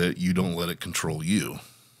control it. You don't let it control you.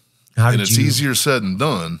 And it's easier said than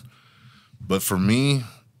done. But for me,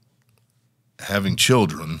 having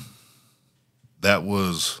children, that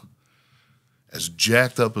was as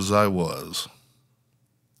jacked up as I was.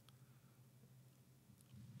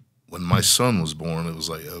 When my son was born, it was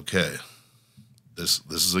like, okay, this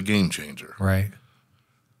is a game changer. Right.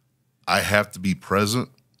 I have to be present.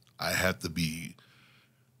 I have to be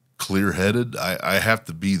clear-headed. I have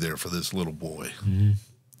to be there for this little boy. Mm-hmm.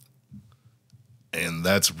 And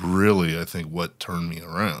that's really, I think, what turned me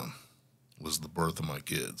around was the birth of my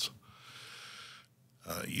kids.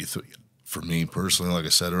 For me personally, like I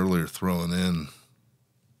said earlier, throwing in,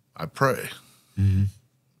 I pray. Mm-hmm.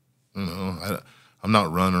 You know, I'm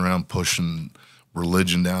not running around pushing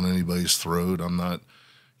religion down anybody's throat. I'm not,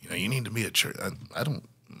 you need to be at church. I don't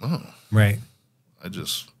know. Right.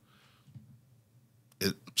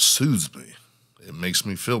 It soothes me. It makes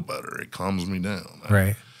me feel better. It calms me down.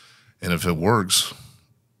 Right. And if it works,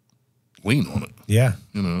 lean on it. Yeah.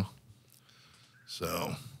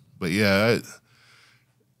 So, but yeah,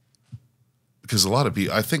 because a lot of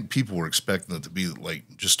people, I think people were expecting it to be like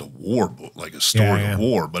just a war book, like a story of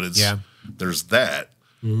war, but there's that,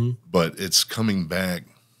 but it's coming back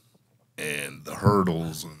and the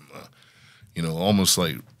hurdles and, almost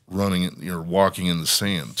like you're walking in the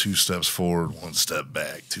sand, 2 steps forward, 1 step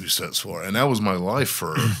back, 2 steps forward. And that was my life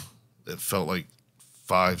for, it felt like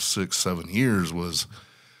 5, 6, 7 years was,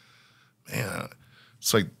 man,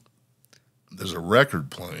 it's like there's a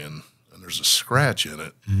record playing and there's a scratch in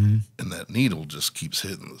it, and that needle just keeps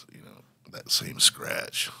hitting, that same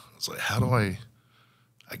scratch. It's like, how do I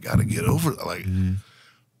got to get over it. Like,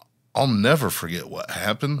 I'll never forget what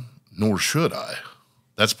happened, nor should I.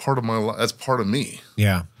 That's part of my life. That's part of me.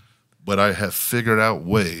 Yeah. But I have figured out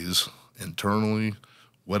ways internally,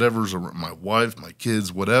 whatever's around, my wife, my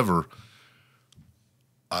kids, whatever,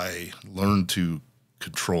 I learned to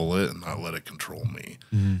control it and not let it control me.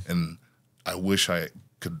 Mm-hmm. And I wish I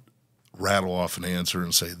could rattle off an answer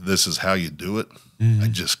and say, this is how you do it. Mm-hmm. I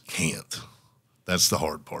just can't. That's the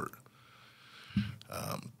hard part.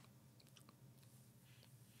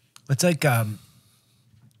 It's like, some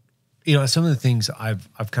of the things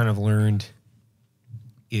I've kind of learned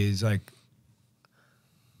is like,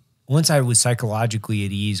 once I was psychologically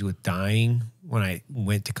at ease with dying, when I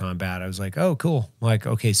went to combat, I was like, oh, cool. Like,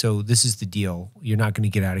 okay, so this is the deal. You're not going to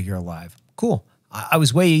get out of here alive. Cool. I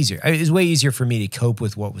was way easier. It was way easier for me to cope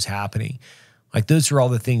with what was happening. Like, those were all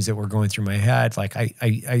the things that were going through my head. Like, I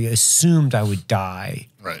assumed I would die.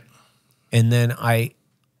 Right. And then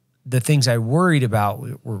the things I worried about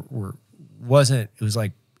wasn't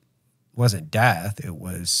death. It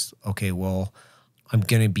was, okay, well, I'm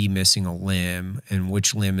going to be missing a limb, and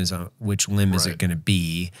which limb is it going to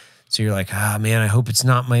be? So you're like, man, I hope it's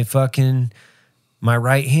not my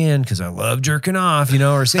right hand, because I love jerking off,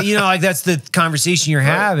 or say, like that's the conversation you're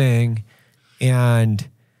having. And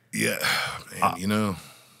yeah, man,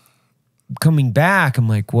 coming back, I'm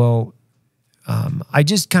like, well, I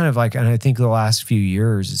just kind of like, and I think the last few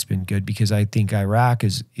years it's been good, because I think Iraq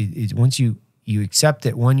is once you accept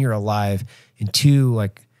that, one, you're alive, and two,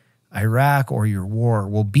 like, Iraq or your war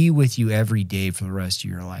will be with you every day for the rest of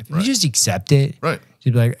your life. Right. You just accept it. Right.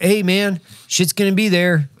 You'd be like, hey, man, shit's going to be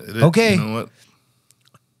there. Okay. You know what?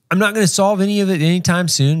 I'm not going to solve any of it anytime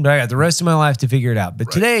soon, but I got the rest of my life to figure it out.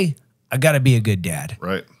 But today, I got to be a good dad.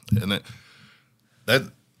 Right. And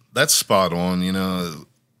that's spot on.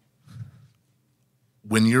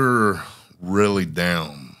 When you're really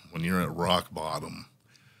down, when you're at rock bottom,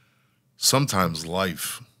 sometimes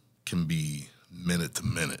life can be minute to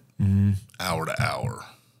minute, hour to hour.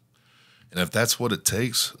 And if that's what it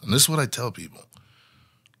takes, and this is what I tell people,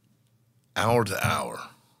 hour to hour,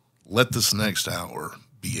 let this next hour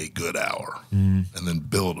be a good hour, and then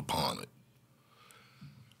build upon it.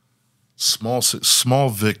 Small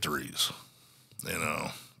victories,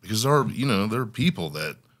 because there are people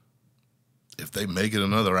that if they make it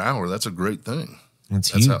another hour, that's a great thing. That's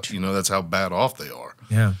huge. That's how bad off they are.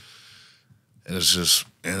 Yeah. And it's just,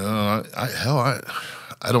 I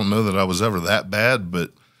don't know that I was ever that bad,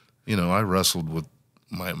 but, I wrestled with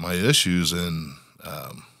my issues, and,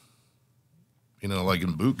 like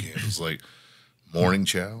in boot camp, it's like morning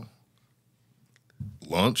chow,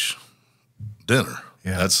 lunch, dinner.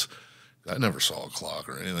 Yeah. I never saw a clock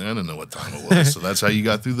or anything. I didn't know what time it was. So that's how you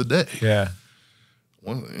got through the day. Yeah.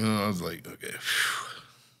 I was like, okay,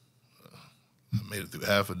 I made it through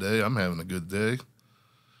half a day. I'm having a good day.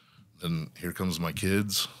 Then here comes my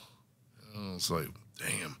kids. It's like,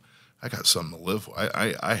 damn, I got something to live for.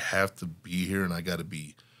 I have to be here, and I got to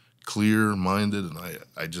be clear-minded, and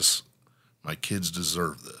my kids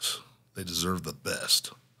deserve this. They deserve the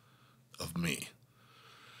best of me.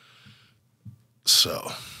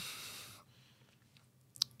 So,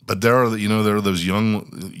 but there are those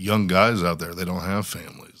young guys out there. They don't have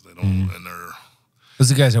families. They don't, and they're.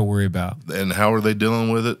 Those are the guys I worry about. And how are they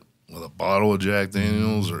dealing with it? With a bottle of Jack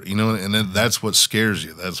Daniels, or and then that's what scares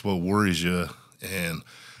you. That's what worries you. And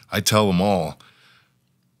I tell them all,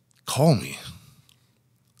 call me.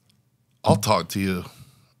 I'll talk to you.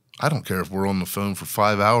 I don't care if we're on the phone for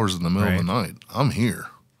 5 hours in the middle of the night. I'm here.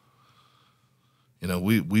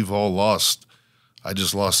 We've all lost. I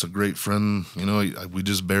just lost a great friend. We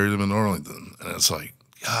just buried him in Arlington, and it's like,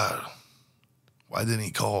 God, why didn't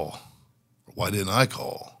he call? Why didn't I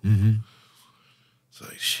call? Mm-hmm. It's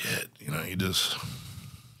like, shit, you just.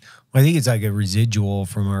 Well, I think it's like a residual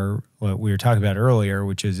from what we were talking about earlier,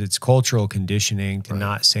 which is it's cultural conditioning to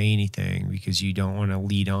not say anything because you don't want to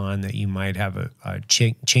lead on that you might have a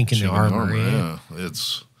chink in the armor. Yeah,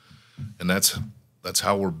 and that's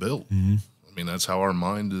how we're built. Mm-hmm. I mean, that's how our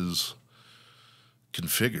mind is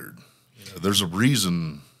configured. There's a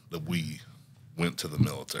reason that we went to the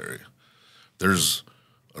military. There's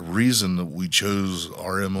a reason that we chose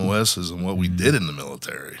our MOSs and what we did in the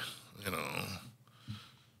military.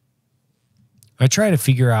 I try to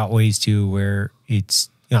figure out ways too where it's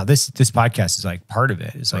this podcast is like part of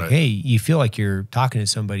it. It's like, hey, you feel like you're talking to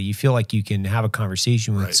somebody. You feel like you can have a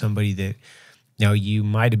conversation with somebody that you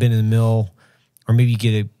might have been in the mill, or maybe you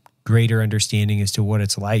get a greater understanding as to what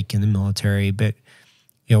it's like in the military. But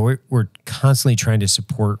we're constantly trying to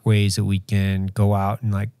support ways that we can go out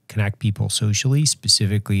and like connect people socially,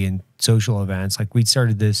 specifically in social events. Like we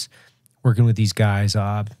started this working with these guys,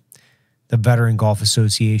 the Veteran Golf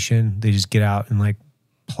Association. They just get out and like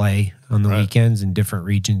play on the weekends in different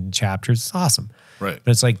region chapters. It's awesome. Right.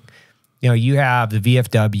 But it's like, you have the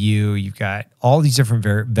VFW, you've got all these different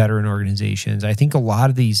veteran organizations. I think a lot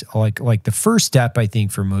of these, like the first step, I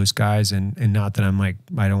think for most guys, and not that I'm like,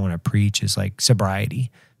 I don't want to preach, is like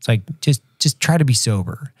sobriety. It's like, just try to be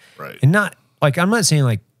sober. Right. And not like, I'm not saying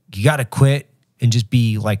like you got to quit and just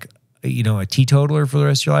be like, a teetotaler for the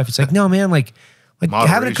rest of your life. It's like, no, man, like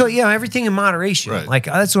having everything in moderation. Right. Like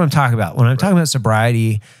that's what I'm talking about. When I'm talking about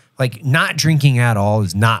sobriety, like not drinking at all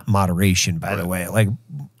is not moderation, by the way. Like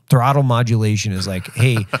throttle modulation is like,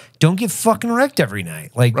 hey, don't get fucking wrecked every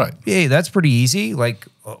night. Like, hey, that's pretty easy. Like,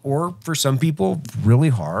 or for some people, really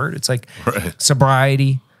hard. It's like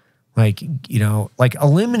sobriety. Like, like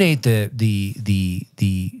eliminate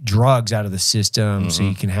the drugs out of the system so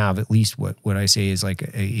you can have at least what I say is like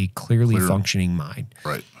a clearly functioning mind.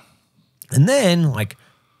 Right. And then like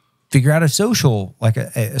figure out a social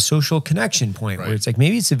connection point where it's like,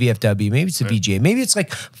 maybe it's the VFW, maybe it's the VJ, maybe it's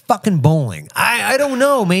like fucking bowling. I don't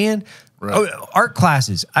know, man. Art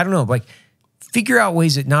classes. I don't know. Like figure out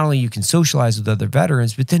ways that not only you can socialize with other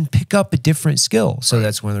veterans, but then pick up a different skill. So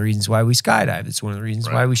that's one of the reasons why we skydive. It's one of the reasons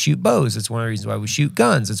why we shoot bows. It's one of the reasons why we shoot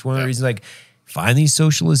guns. It's one of the reasons like find these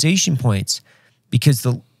socialization points, because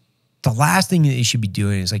the last thing that you should be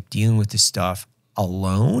doing is like dealing with this stuff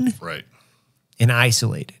alone and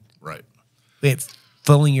isolated. Right.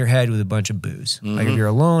 Filling your head with a bunch of booze. Like if you're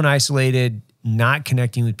alone, isolated, not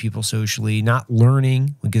connecting with people socially, not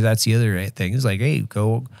learning, because that's the other thing. It's like, hey,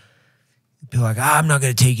 go. People are like, I'm not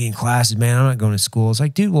going to take any classes, man. I'm not going to school. It's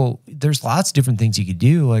like, dude, well, there's lots of different things you could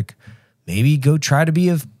do. Like maybe go try to be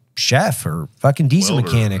a chef or fucking diesel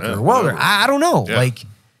mechanic or welder. I don't know. Yeah. Like,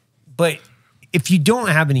 but if you don't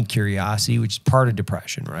have any curiosity, which is part of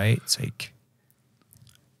depression, right? It's like,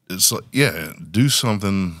 do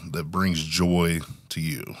something that brings joy to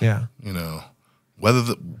you. Yeah.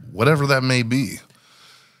 Whatever that may be.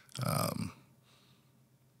 I'm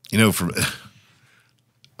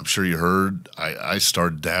sure you heard, I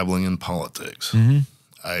started dabbling in politics.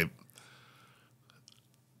 I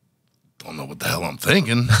don't know what the hell I'm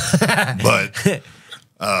thinking, but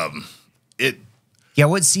Yeah,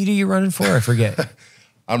 what seat are you running for? I forget.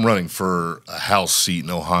 I'm running for a House seat in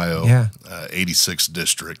Ohio, 86th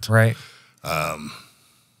district. Right. And,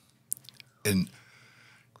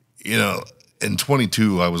 in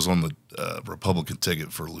 22, I was on the Republican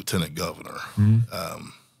ticket for lieutenant governor.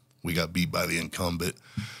 We got beat by the incumbent.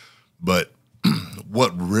 But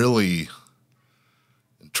what really,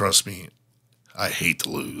 trust me, I hate to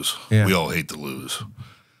lose. Yeah. We all hate to lose.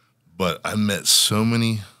 But I met so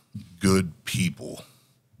many good people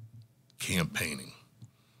campaigning.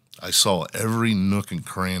 I saw every nook and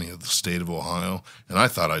cranny of the state of Ohio, and I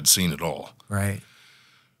thought I'd seen it all. Right.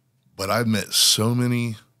 But I've met so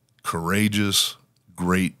many courageous,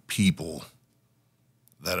 great people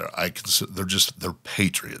that they're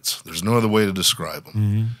patriots. There's no other way to describe them.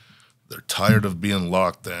 Mm-hmm. They're tired of being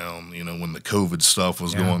locked down. You know, when the COVID stuff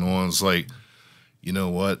was going on, it's like, you know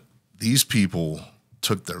what? These people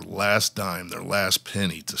took their last dime, their last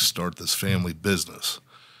penny to start this family business.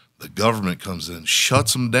 The government comes in,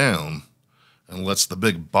 shuts them down, and lets the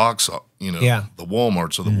big box, the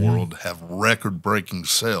Walmarts of the world have record-breaking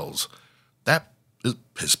sales. That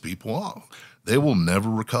pissed people off. They will never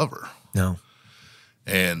recover. No.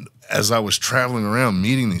 And as I was traveling around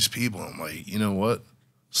meeting these people, I'm like, you know what?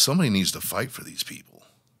 Somebody needs to fight for these people.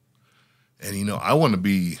 And, you know, I want to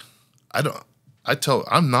be,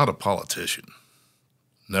 I'm not a politician.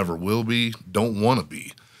 Never will be, don't want to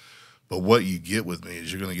be. But what you get with me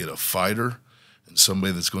is you're going to get a fighter and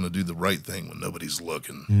somebody that's going to do the right thing when nobody's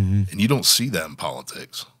looking. Mm-hmm. And you don't see that in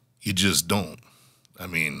politics. You just don't. I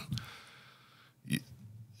mean,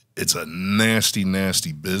 it's a nasty,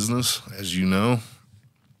 nasty business, as you know.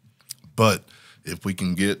 But if we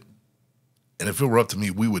can get, and if it were up to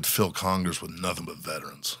me, we would fill Congress with nothing but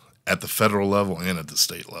veterans at the federal level and at the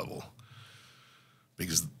state level.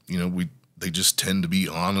 Because, you know, they just tend to be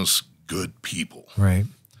honest, good people. Right.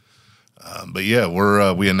 But yeah,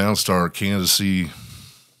 we announced our candidacy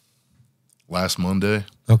last Monday.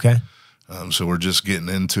 Okay. So we're just getting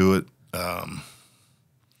into it.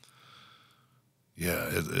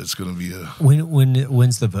 It's going to be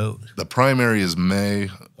when's the vote? The primary is May.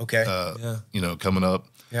 Okay. You know, coming up.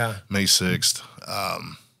 Yeah. May 6th.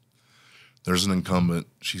 There's an incumbent.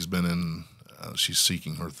 She's been in. She's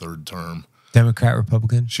seeking her third term. Democrat,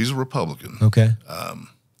 Republican? She's a Republican. Okay.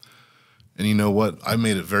 And you know what? I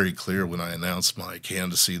made it very clear when I announced my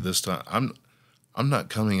candidacy this time. I'm not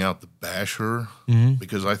coming out to bash her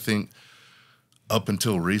because I think up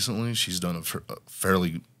until recently she's done a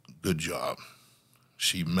fairly good job.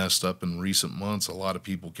 She messed up in recent months. A lot of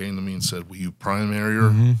people came to me and said, will you primary her?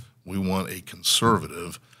 Mm-hmm. We want a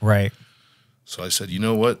conservative. Right. So I said, you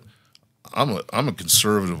know what? I'm a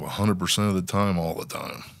conservative 100% of the time, all the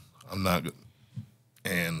time. I'm not good.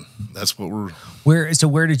 And that's what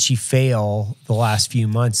where did she fail the last few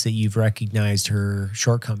months that you've recognized her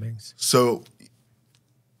shortcomings? So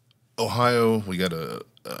Ohio, we got a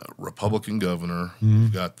Republican governor.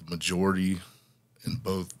 We've got the majority in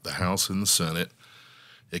both the House and the Senate.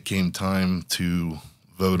 It came time to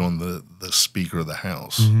vote on the Speaker of the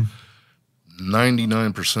House.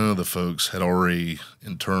 99% of the folks had already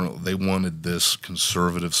they wanted this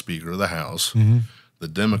conservative Speaker of the House. The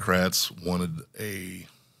Democrats wanted a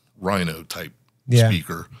rhino-type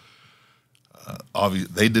speaker.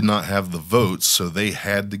 Obviously, they did not have the votes, so they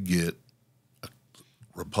had to get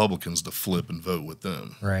Republicans to flip and vote with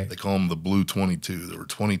them. Right. They call them the Blue 22. There were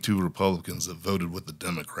 22 Republicans that voted with the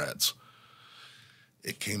Democrats.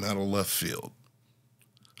 It came out of left field.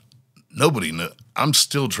 Nobody knows. I'm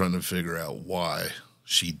still trying to figure out why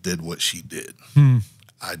she did what she did.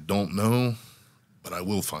 I don't know. But I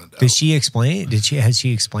will find out. Did she explain? Has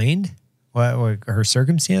she explained what her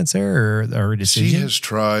circumstance there or her decision? She has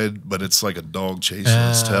tried, but it's like a dog chasing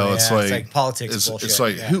its tail. Yeah, it's like politics bullshit. It's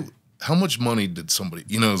like how much money did somebody?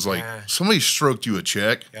 You know, it's like somebody stroked you a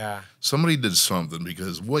check. Yeah. Somebody did something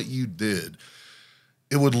because what you did.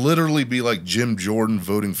 It would literally be like Jim Jordan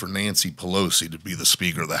voting for Nancy Pelosi to be the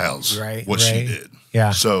Speaker of the House. Right. What she did.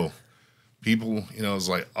 Yeah. So people, you know, it's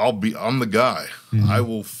like I'm the guy. I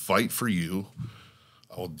will fight for you.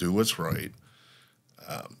 I will do what's right.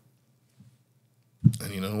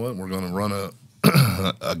 And you know what? We're going to run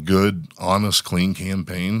a good, honest, clean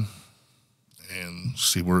campaign and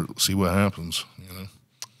see what happens. You know.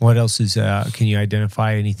 What else is? Can you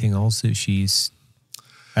identify anything else that she's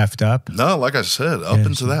effed up? No, like I said, up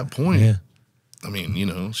until that point. Yeah. I mean, you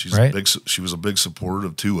know, she was a big supporter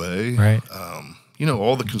of 2A. Right. You know,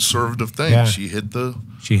 all the conservative things. Yeah. She hit the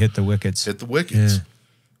wickets. Yeah.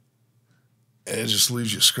 And it just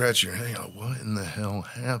leaves you scratching your head. What in the hell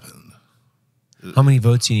happened? How many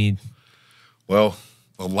votes you need? Well,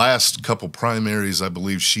 the last couple primaries, I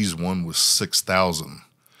believe she's won with 6,000.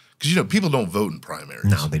 Because, you know, people don't vote in primaries.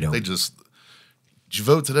 No, they don't. They just, did you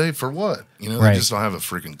vote today for what? You know, Right. They just don't have a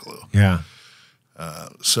freaking clue. Yeah.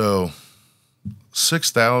 So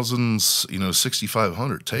 6,000,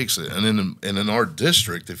 6,500 takes it. And in our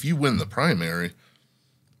district, if you win the primary,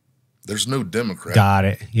 there's no Democrat. Got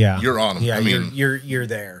it. Yeah. You're on them. Yeah, I mean, you're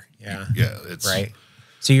there. Yeah. Yeah. It's right.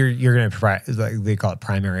 So you're going to provide, like they call it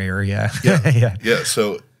primary area. Yeah. Yeah. Yeah.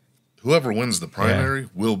 So whoever wins the primary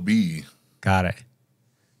will be. Got it.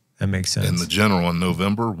 That makes sense. And the general in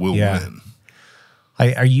November will win.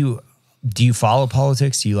 Do you follow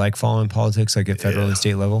politics? Do you like following politics, like at federal and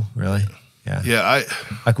state level? Really? Yeah. Yeah.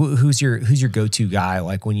 Like, who's your go-to guy?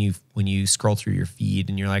 Like when you scroll through your feed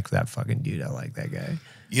and you're like, that fucking dude, I like that guy.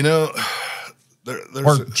 You know,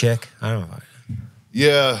 or chick. I don't know.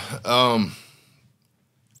 Yeah.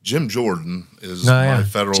 Jim Jordan is my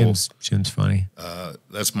federal. Jim's funny.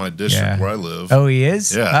 That's my district where I live. Oh, he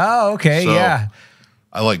is? Yeah. Oh, okay. So, yeah.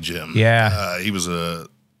 I like Jim. Yeah. He was a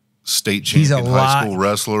state champion high school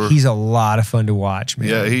wrestler. He's a lot of fun to watch, man.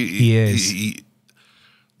 Yeah, he is.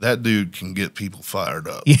 That dude can get people fired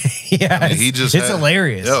up. Yeah. I mean, it's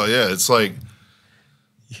hilarious. Oh, yeah. It's like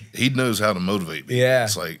he knows how to motivate people. Yeah.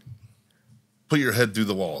 It's like, put your head through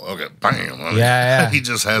the wall. Okay, bam. I mean, yeah. He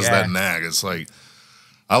just has that knack. It's like,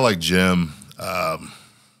 I like Jim.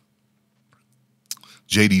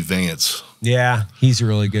 JD Vance. Yeah, he's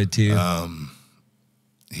really good too.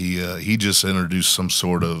 He just introduced some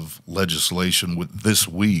sort of legislation this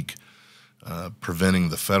week preventing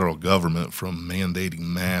the federal government from mandating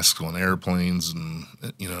masks on airplanes, and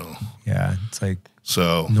Yeah, it's like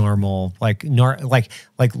so normal, like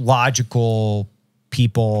logical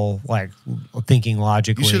people, like thinking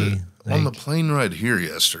logically. On the plane ride here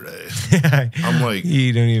yesterday, I'm like,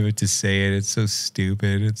 you don't even have to say it. It's so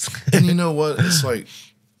stupid. And you know what? It's like,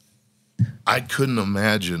 I couldn't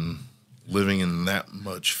imagine living in that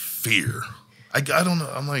much fear. I don't know.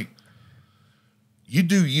 I'm like, you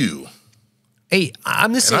do you. Hey,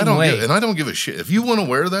 I'm the same way. And I don't give a shit. If you want to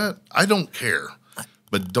wear that, I don't care.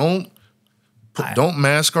 But don't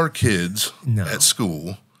mask our kids at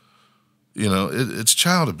school. You know, it's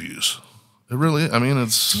child abuse. It really, I mean,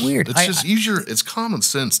 it's weird. It's just easier. It's common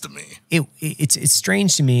sense to me. It's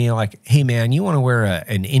strange to me. Like, hey man, you want to wear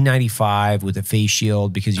an N95 with a face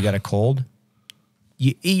shield because you got a cold?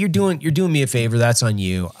 You're doing me a favor. That's on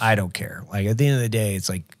you. I don't care. Like, at the end of the day, it's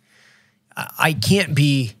like, I can't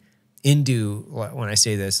be into, when I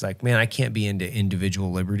say this, like, man, I can't be into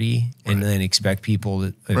individual liberty and then expect people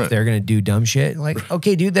that if they're going to do dumb shit, like,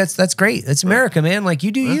 okay, dude, that's great. That's America, man. Like,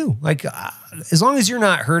 you do you. Like, as long as you're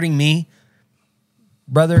not hurting me,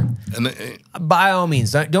 brother, and by all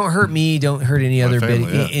means, don't hurt me. Don't hurt any other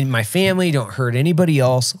bit in my family. Don't hurt anybody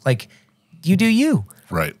else. Like, you do you.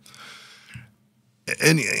 Right.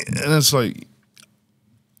 And it's like,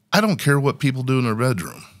 I don't care what people do in their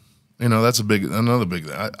bedroom. You know, that's another big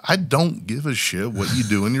thing. I don't give a shit what you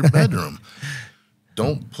do in your bedroom.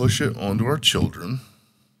 Don't push it onto our children.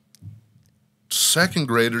 Second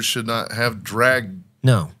graders should not have drag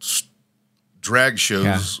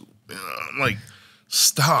shows. Yeah. I'm like,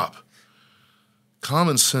 stop.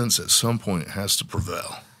 Common sense at some point has to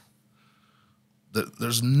prevail.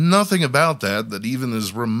 There's nothing about that even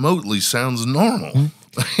is remotely sounds normal.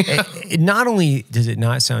 Not only does it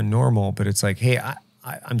not sound normal, but it's like, hey,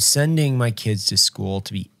 I'm sending my kids to school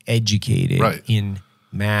to be educated in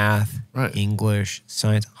math, English,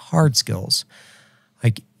 science, hard skills.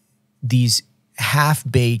 Like, these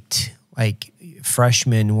half-baked, like,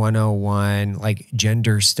 freshman 101, like,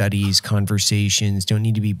 gender studies conversations don't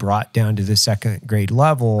need to be brought down to the second grade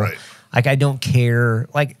level. Right. Like, I don't care.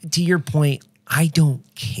 Like, to your point, I don't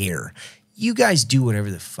care. You guys do whatever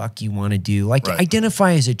the fuck you want to do. Like,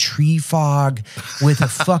 identify as a tree frog with a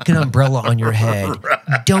fucking umbrella on your head.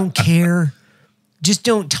 Don't care. Just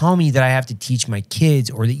don't tell me that I have to teach my kids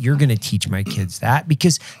or that you're going to teach my kids that,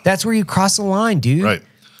 because that's where you cross the line, dude. Right.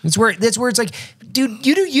 That's where it's like, dude,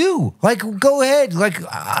 you do you. Like, go ahead. Like,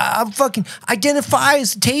 I'm fucking identify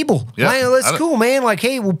as a table. Yeah, that's cool, man. Like,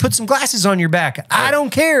 hey, we'll put some glasses on your back. I don't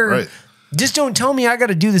care. Right. Just don't tell me I got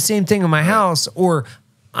to do the same thing in my house, or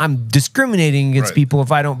I'm discriminating against people if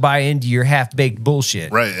I don't buy into your half-baked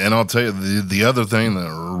bullshit. Right. And I'll tell you, the other thing that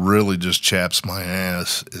really just chaps my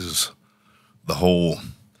ass is the whole,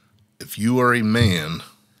 if you are a man,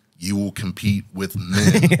 you will compete with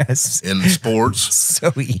men in sports.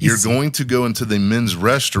 So easy. You're going to go into the men's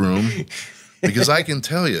restroom, because I can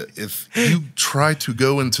tell you, if you try to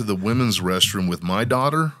go into the women's restroom with my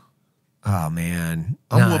daughter, oh man,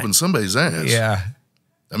 I'm whooping somebody's ass. Yeah.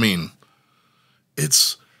 I mean,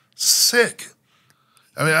 it's sick.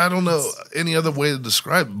 I mean, I don't know any other way to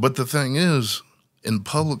describe it. But the thing is, in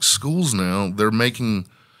public schools now, they're making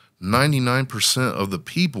 99% of the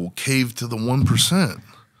people cave to the 1%.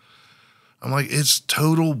 I'm like, it's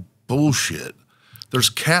total bullshit. There's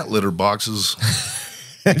cat litter boxes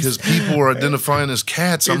because people are identifying as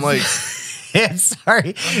cats. I'm like,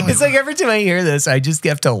 Sorry. It's like every time I hear this, I just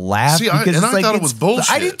have to laugh. See, because I thought it was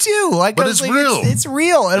bullshit. I did too. Like, but I was it's like, real. It's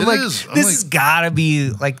real. And I'm like, is. this has gotta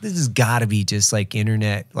be like, this has gotta be just like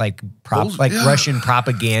internet, like Russian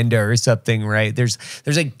propaganda or something, right? There's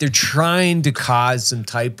like, they're trying to cause some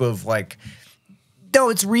type of like, no,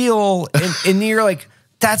 it's real. And you're like,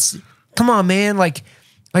 come on, man. Like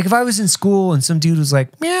if I was in school and some dude was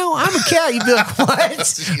like, meow, I'm a cat, you'd be like,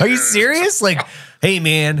 what? Are you serious? Like, hey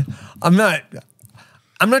man, I'm not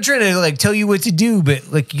trying to like tell you what to do, but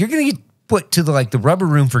like you're gonna get put to the rubber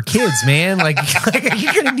room for kids, man. Like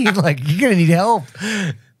you're gonna need help.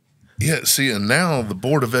 Yeah, see, and now the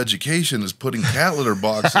Board of Education is putting cat litter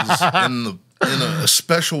boxes in a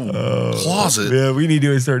special closet. Yeah, we need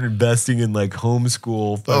to start investing in like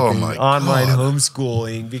homeschool, online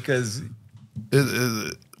homeschooling, because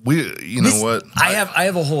know what? I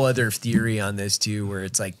have a whole other theory on this too, where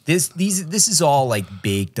it's like this is all like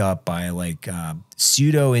baked up by like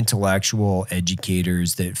pseudo intellectual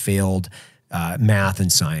educators that failed math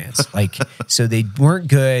and science. Like, so they weren't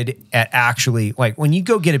good at actually, like when you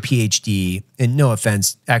go get a PhD, and no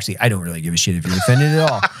offense, actually, I don't really give a shit if you're offended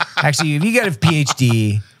at all. Actually, if you got a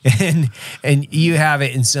PhD and you have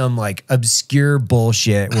it in some like obscure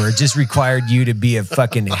bullshit where it just required you to be a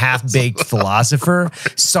fucking half-baked philosopher,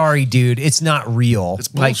 sorry, dude, it's not real. It's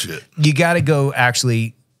bullshit. Like, you got to go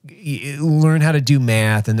actually learn how to do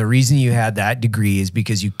math, and the reason you had that degree is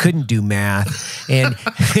because you couldn't do math and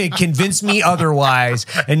convinced me otherwise,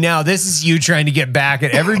 and now this is you trying to get back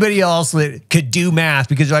at everybody else that could do math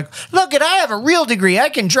because you're like, look, I have a real degree, I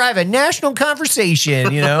can drive a national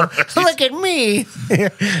conversation, you know. Look at me.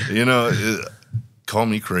 You know, call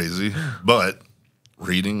me crazy, but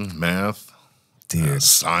reading, math,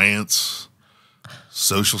 science,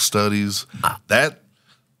 social studies,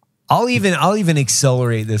 I'll even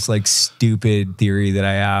accelerate this like stupid theory that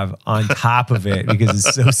I have on top of it because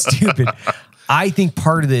it's so stupid. I think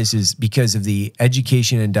part of this is because of the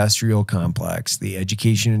education industrial complex, the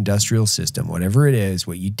education industrial system, whatever it is.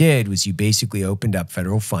 What you did was you basically opened up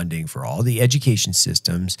federal funding for all the education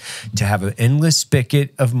systems to have an endless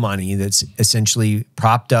spigot of money that's essentially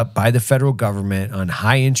propped up by the federal government on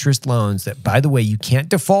high interest loans that, by the way, you can't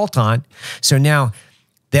default on. So now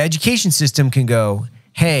the education system can go,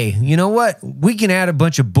 hey, you know what? We can add a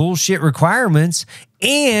bunch of bullshit requirements,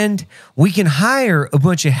 and we can hire a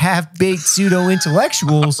bunch of half-baked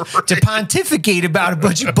pseudo-intellectuals to pontificate about a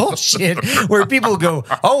bunch of bullshit where people go,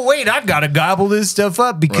 oh, wait, I've got to gobble this stuff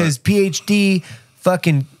up because PhD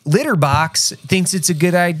fucking litter box thinks it's a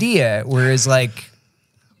good idea. Whereas, like,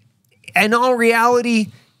 in all reality,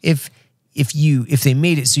 if they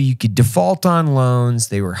made it so you could default on loans,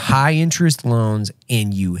 they were high interest loans,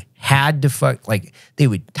 and you had to they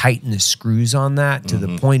would tighten the screws on that to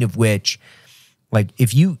the point of which, like,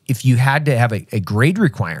 if you had to have a grade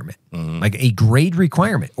requirement, like a grade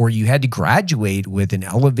requirement, or you had to graduate with an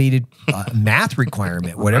elevated math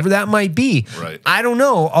requirement, whatever that might be. Right. I don't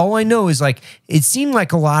know. All I know is like it seemed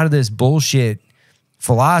like a lot of this bullshit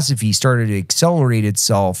philosophy started to accelerate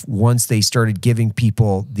itself once they started giving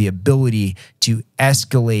people the ability to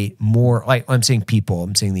escalate more. Like, I'm saying people,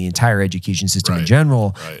 I'm saying the entire education system in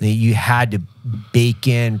general. That you had to bake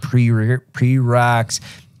in prereqs,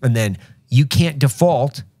 and then you can't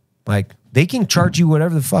default. Like, they can charge you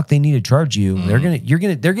whatever the fuck they need to charge you. They're gonna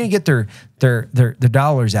get their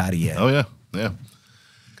dollars out of you. Oh yeah, yeah,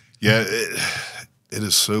 yeah. It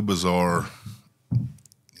is so bizarre.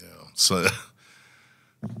 You know, so.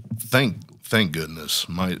 Thank goodness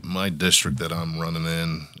my district that I'm running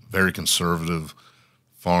in, very conservative,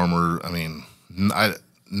 farmer. I mean,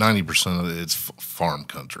 90% of it's farm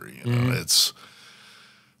country. You know, it's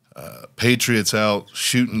patriots out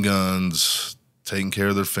shooting guns, taking care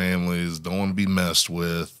of their families, don't want to be messed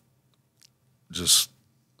with. Just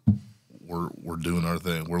we're doing our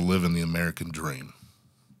thing. We're living the American dream.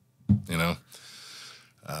 You know,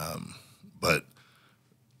 but.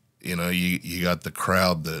 You know, you got the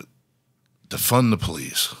crowd that defund the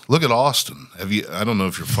police. Look at Austin. I don't know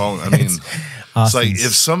if you're following. I mean, it's like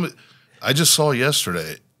I just saw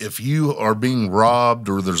yesterday, if you are being robbed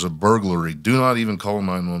or there's a burglary, do not even call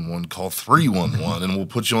 911, call 311, and we'll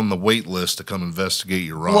put you on the wait list to come investigate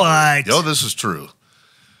your robbery. What? Yo, this is true.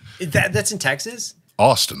 That's in Texas?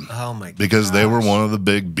 Austin. Oh my god. Because they were one of the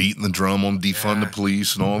big beating the drum on defund the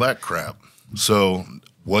police and all that crap. So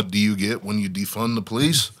what do you get when you defund the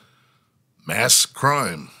police? Mass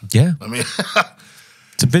crime. Yeah. I mean,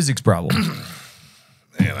 it's a physics problem.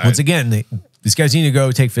 Man, Once again, these guys need to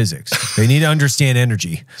go take physics. They need to understand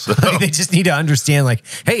energy. Like, they just need to understand, like,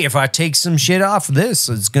 hey, if I take some shit off of this,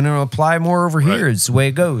 it's going to apply more over here. It's the way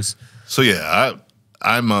it goes. So yeah,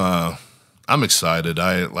 I'm I'm excited.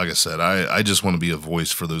 Like I said, I just want to be a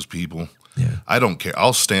voice for those people. Yeah. I don't care.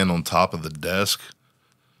 I'll stand on top of the desk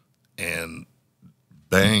and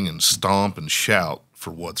bang and stomp and shout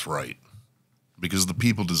for what's right, because the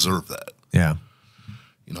people deserve that. Yeah.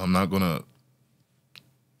 You know, I'm not going to,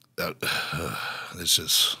 it's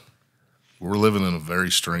just, we're living in a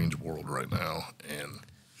very strange world right now. And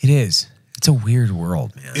it is. It's a weird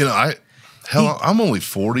world, man. You know, I'm only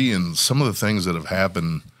 40, and some of the things that have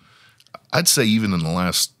happened, I'd say even in the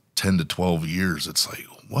last 10 to 12 years, it's like,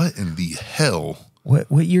 what in the hell?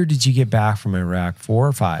 What year did you get back from Iraq? 4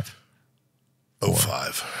 or 5?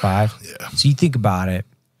 05. 5? Yeah. So you think about it.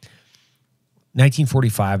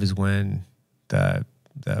 1945 is when the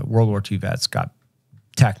World War II vets got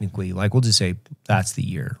technically, like, we'll just say that's the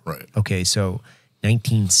year. Right. Okay, so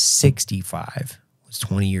 1965 was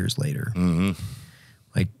 20 years later. Mm-hmm.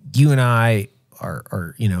 Like, you and I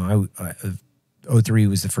are you know, 03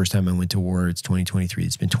 was the first time I went to war. It's 2023.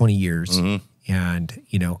 It's been 20 years. Mm-hmm. And,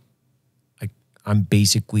 you know, I'm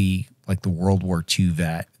basically like the World War II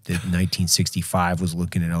vet that 1965 was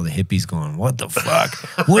looking at all the hippies going, what the fuck?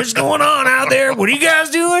 What's going on out there? What are you guys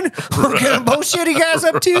doing? What kind of bullshit are you guys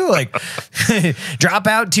up to? Like, drop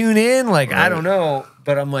out, tune in? Like, I don't know.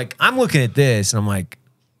 But I'm like, I'm looking at this and I'm like,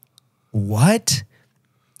 what?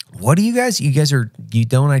 What do you guys? You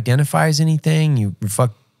don't identify as anything? You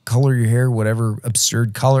fuck color your hair, whatever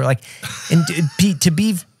absurd color. Like, and to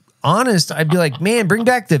be honest, I'd be like, man, bring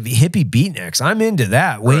back the hippie beatniks. I'm into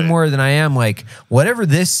that way more than I am like whatever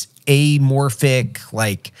this amorphic,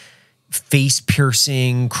 like face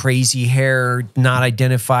piercing, crazy hair, not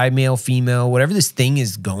identified, male, female, whatever this thing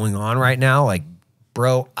is going on right now. Like,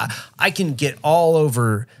 bro, I can get all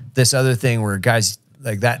over this other thing where guys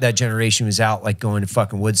like that generation was out like going to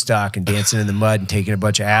fucking Woodstock and dancing in the mud and taking a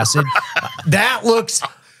bunch of acid. That looks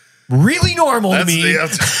really normal to me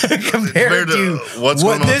compared to what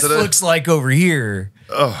this looks like over here.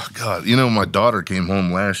 Oh, God. You know, my daughter came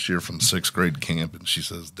home last year from 6th grade camp, and she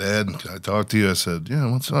says, Dad, can I talk to you? I said, yeah,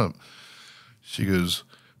 what's up? She goes,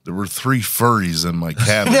 there were 3 furries in my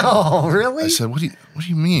cabin. No, really? I said, what do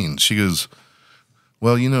you mean? She goes,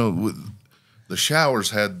 well, you know, the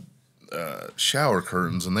showers had shower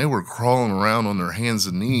curtains, and they were crawling around on their hands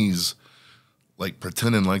and knees, like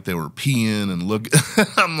pretending like they were peeing and look.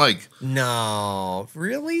 I'm like, no,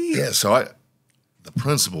 really? Yeah. So the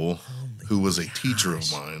principal, who was a teacher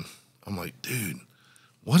of mine, I'm like, dude,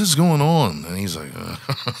 what is going on? And he's like,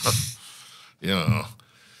 you know,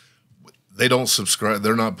 they don't subscribe.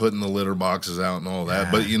 They're not putting the litter boxes out and all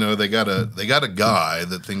that. But you know, they got a guy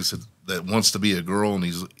that thinks that wants to be a girl, and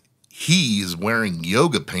he is wearing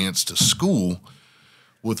yoga pants to school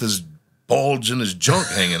with his bulge and his junk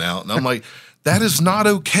hanging out, and I'm like, that is not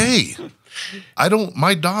okay.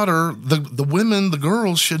 My daughter, the women, the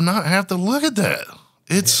girls should not have to look at that.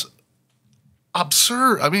 It's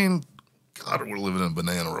absurd. I mean, God, we're living in a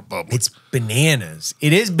banana republic. It's bananas.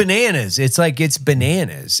 It is bananas. It's like, it's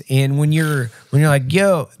bananas. And when you're like,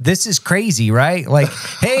 yo, this is crazy, right? Like,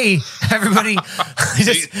 hey, everybody,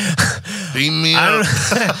 just beam me up.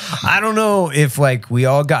 I don't know if like we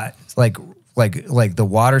all got like the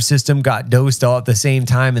water system got dosed all at the same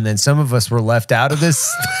time, and then some of us were left out of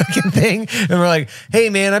this fucking thing, and we're like,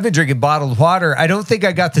 hey man, I've been drinking bottled water. I don't think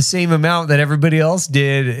I got the same amount that everybody else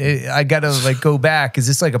did. I gotta like go back. Is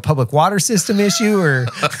this like a public water system issue, or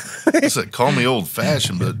I said, call me old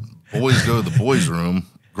fashioned, but boys go to the boys' room,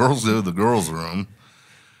 girls go to the girls' room.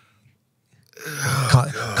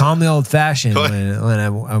 Call me old fashioned when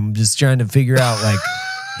I'm just trying to figure out like,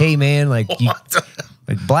 hey man, like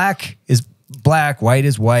like black is black, white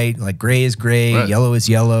is white, like gray is gray, yellow is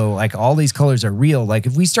yellow. Like all these colors are real. Like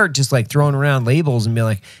if we start just like throwing around labels and be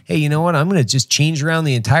like, hey, you know what? I'm going to just change around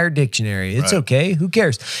the entire dictionary. It's okay. Who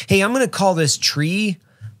cares? Hey, I'm going to call this tree,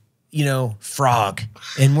 you know, frog.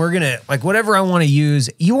 And we're going to like whatever I want to use.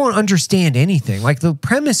 You won't understand anything. Like the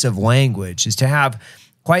premise of language is to have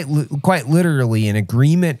quite literally an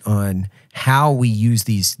agreement on how we use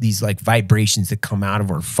these like vibrations that come out of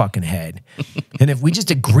our fucking head. And if we just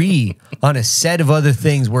agree on a set of other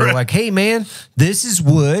things where we're like, hey man, this is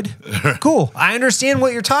wood. Cool. I understand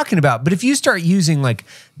what you're talking about. But if you start using like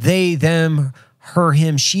they, them, her,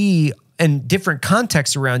 him, she, and different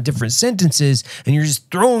contexts around different sentences, and you're just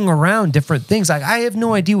throwing around different things, like I have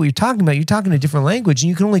no idea what you're talking about. You're talking a different language, and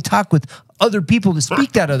you can only talk with other people to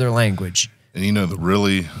speak that other language. And you know, the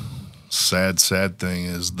really sad thing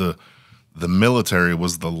is the military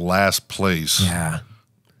was the last place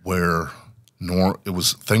where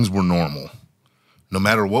things were normal. No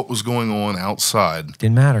matter what was going on outside,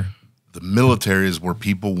 didn't matter. The military is where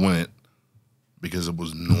people went because it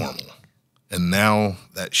was normal. And now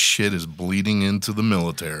that shit is bleeding into the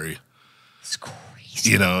military. It's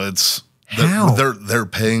crazy. You know, it's How? they're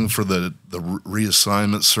paying for the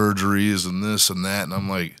reassignment surgeries and this and that, and I'm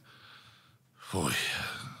like, boy.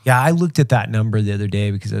 Yeah, I looked at that number the other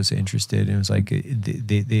day because I was interested, and it was like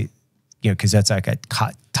they because that's like a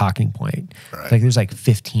talking point. Right. Like there's like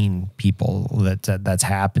 15 people that's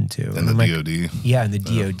happened to. And the like, DOD. Yeah, in the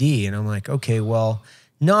DOD. And I'm like, okay, well,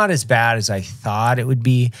 not as bad as I thought it would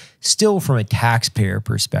be. Still from a taxpayer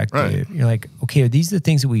perspective. Right. You're like, okay, are these the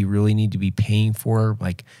things that we really need to be paying for?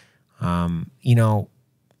 Like, you know,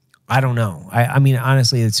 I don't know. I mean,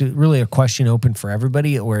 honestly, it's really a question open for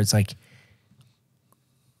everybody where it's like,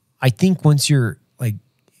 I think once you're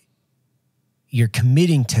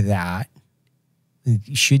committing to that,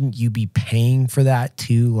 shouldn't you be paying for that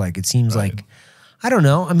too? Like, it seems like, I don't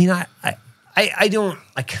know. I mean, I don't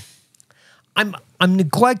like, I'm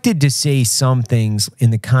neglected to say some things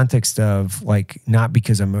in the context of like, not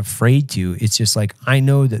because I'm afraid to, it's just like, I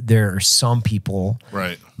know that there are some people,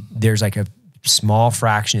 Right. There's like a small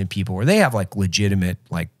fraction of people where they have like legitimate,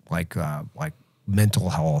 like mental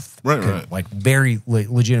health, Right. like very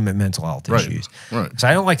legitimate mental health issues. Right. So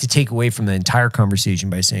I don't like to take away from the entire conversation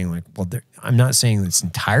by saying like, well, I'm not saying it's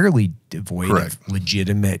entirely devoid of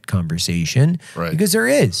legitimate conversation, because there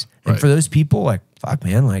is. And for those people, like, fuck,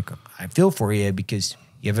 man, like I feel for you because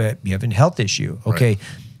you have a health issue, okay?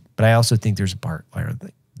 But I also think there's a part where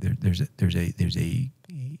there's a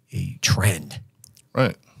trend,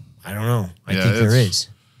 Right. I don't know. I think there is.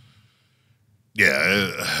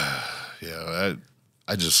 Yeah. Yeah,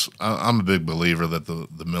 I'm a big believer that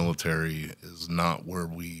the military is not where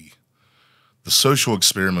the social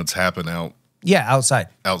experiments happen outside the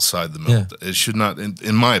military. Yeah. It should not,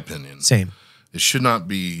 in my opinion. Same. It should not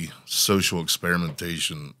be social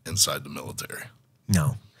experimentation inside the military.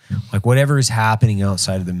 No. Like whatever is happening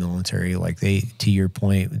outside of the military, like to your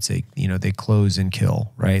point, it's like, you know, they close and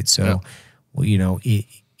kill, right? So, well, you know,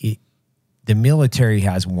 the military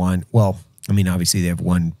has I mean, obviously they have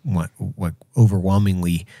one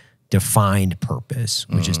overwhelmingly defined purpose,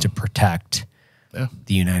 which is to protect the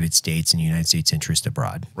United States and the United States interest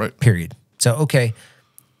abroad. Right. Period. So, okay,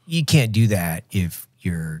 you can't do that if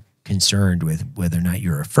you're concerned with whether or not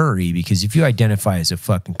you're a furry, because if you identify as a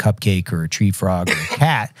fucking cupcake or a tree frog or a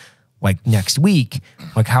cat, like next week,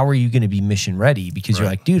 like how are you going to be mission ready? Because you're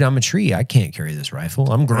like, dude, I'm a tree. I can't carry this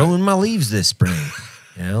rifle. I'm growing my leaves this spring.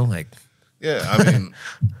 You know, like. Yeah, I mean.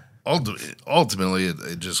 Ultimately,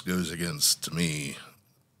 it just goes against, to me,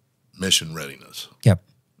 mission readiness. Yep.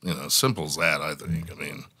 You know, simple as that, I think. I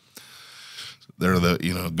mean, they're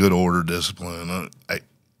good order, discipline,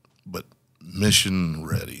 but mission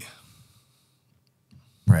ready.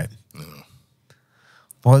 Right. You know.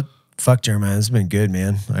 Well, fuck, Jeremiah, this has been good,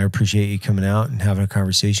 man. I appreciate you coming out and having a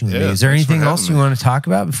conversation with me. Is there anything else you want to talk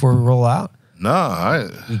about before we roll out?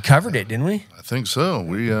 No, we covered it, didn't we? I think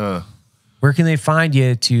so. Where can they find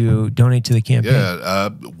you to donate to the campaign? Yeah,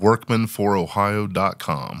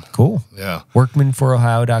 workmanforohio.com. Cool. Yeah.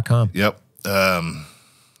 Workmanforohio.com. Yep.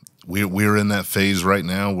 We're in that phase right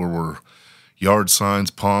now where we're yard signs,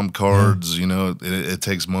 palm cards. You know, it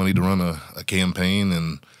takes money to run a campaign,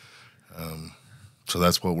 and so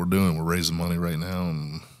that's what we're doing. We're raising money right now,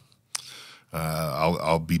 and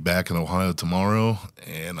I'll be back in Ohio tomorrow,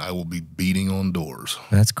 and I will be beating on doors.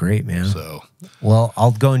 That's great, man. So, well,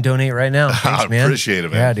 I'll go and donate right now. Thanks, man. I appreciate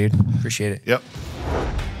it, man. Yeah, dude. Appreciate it. Yep.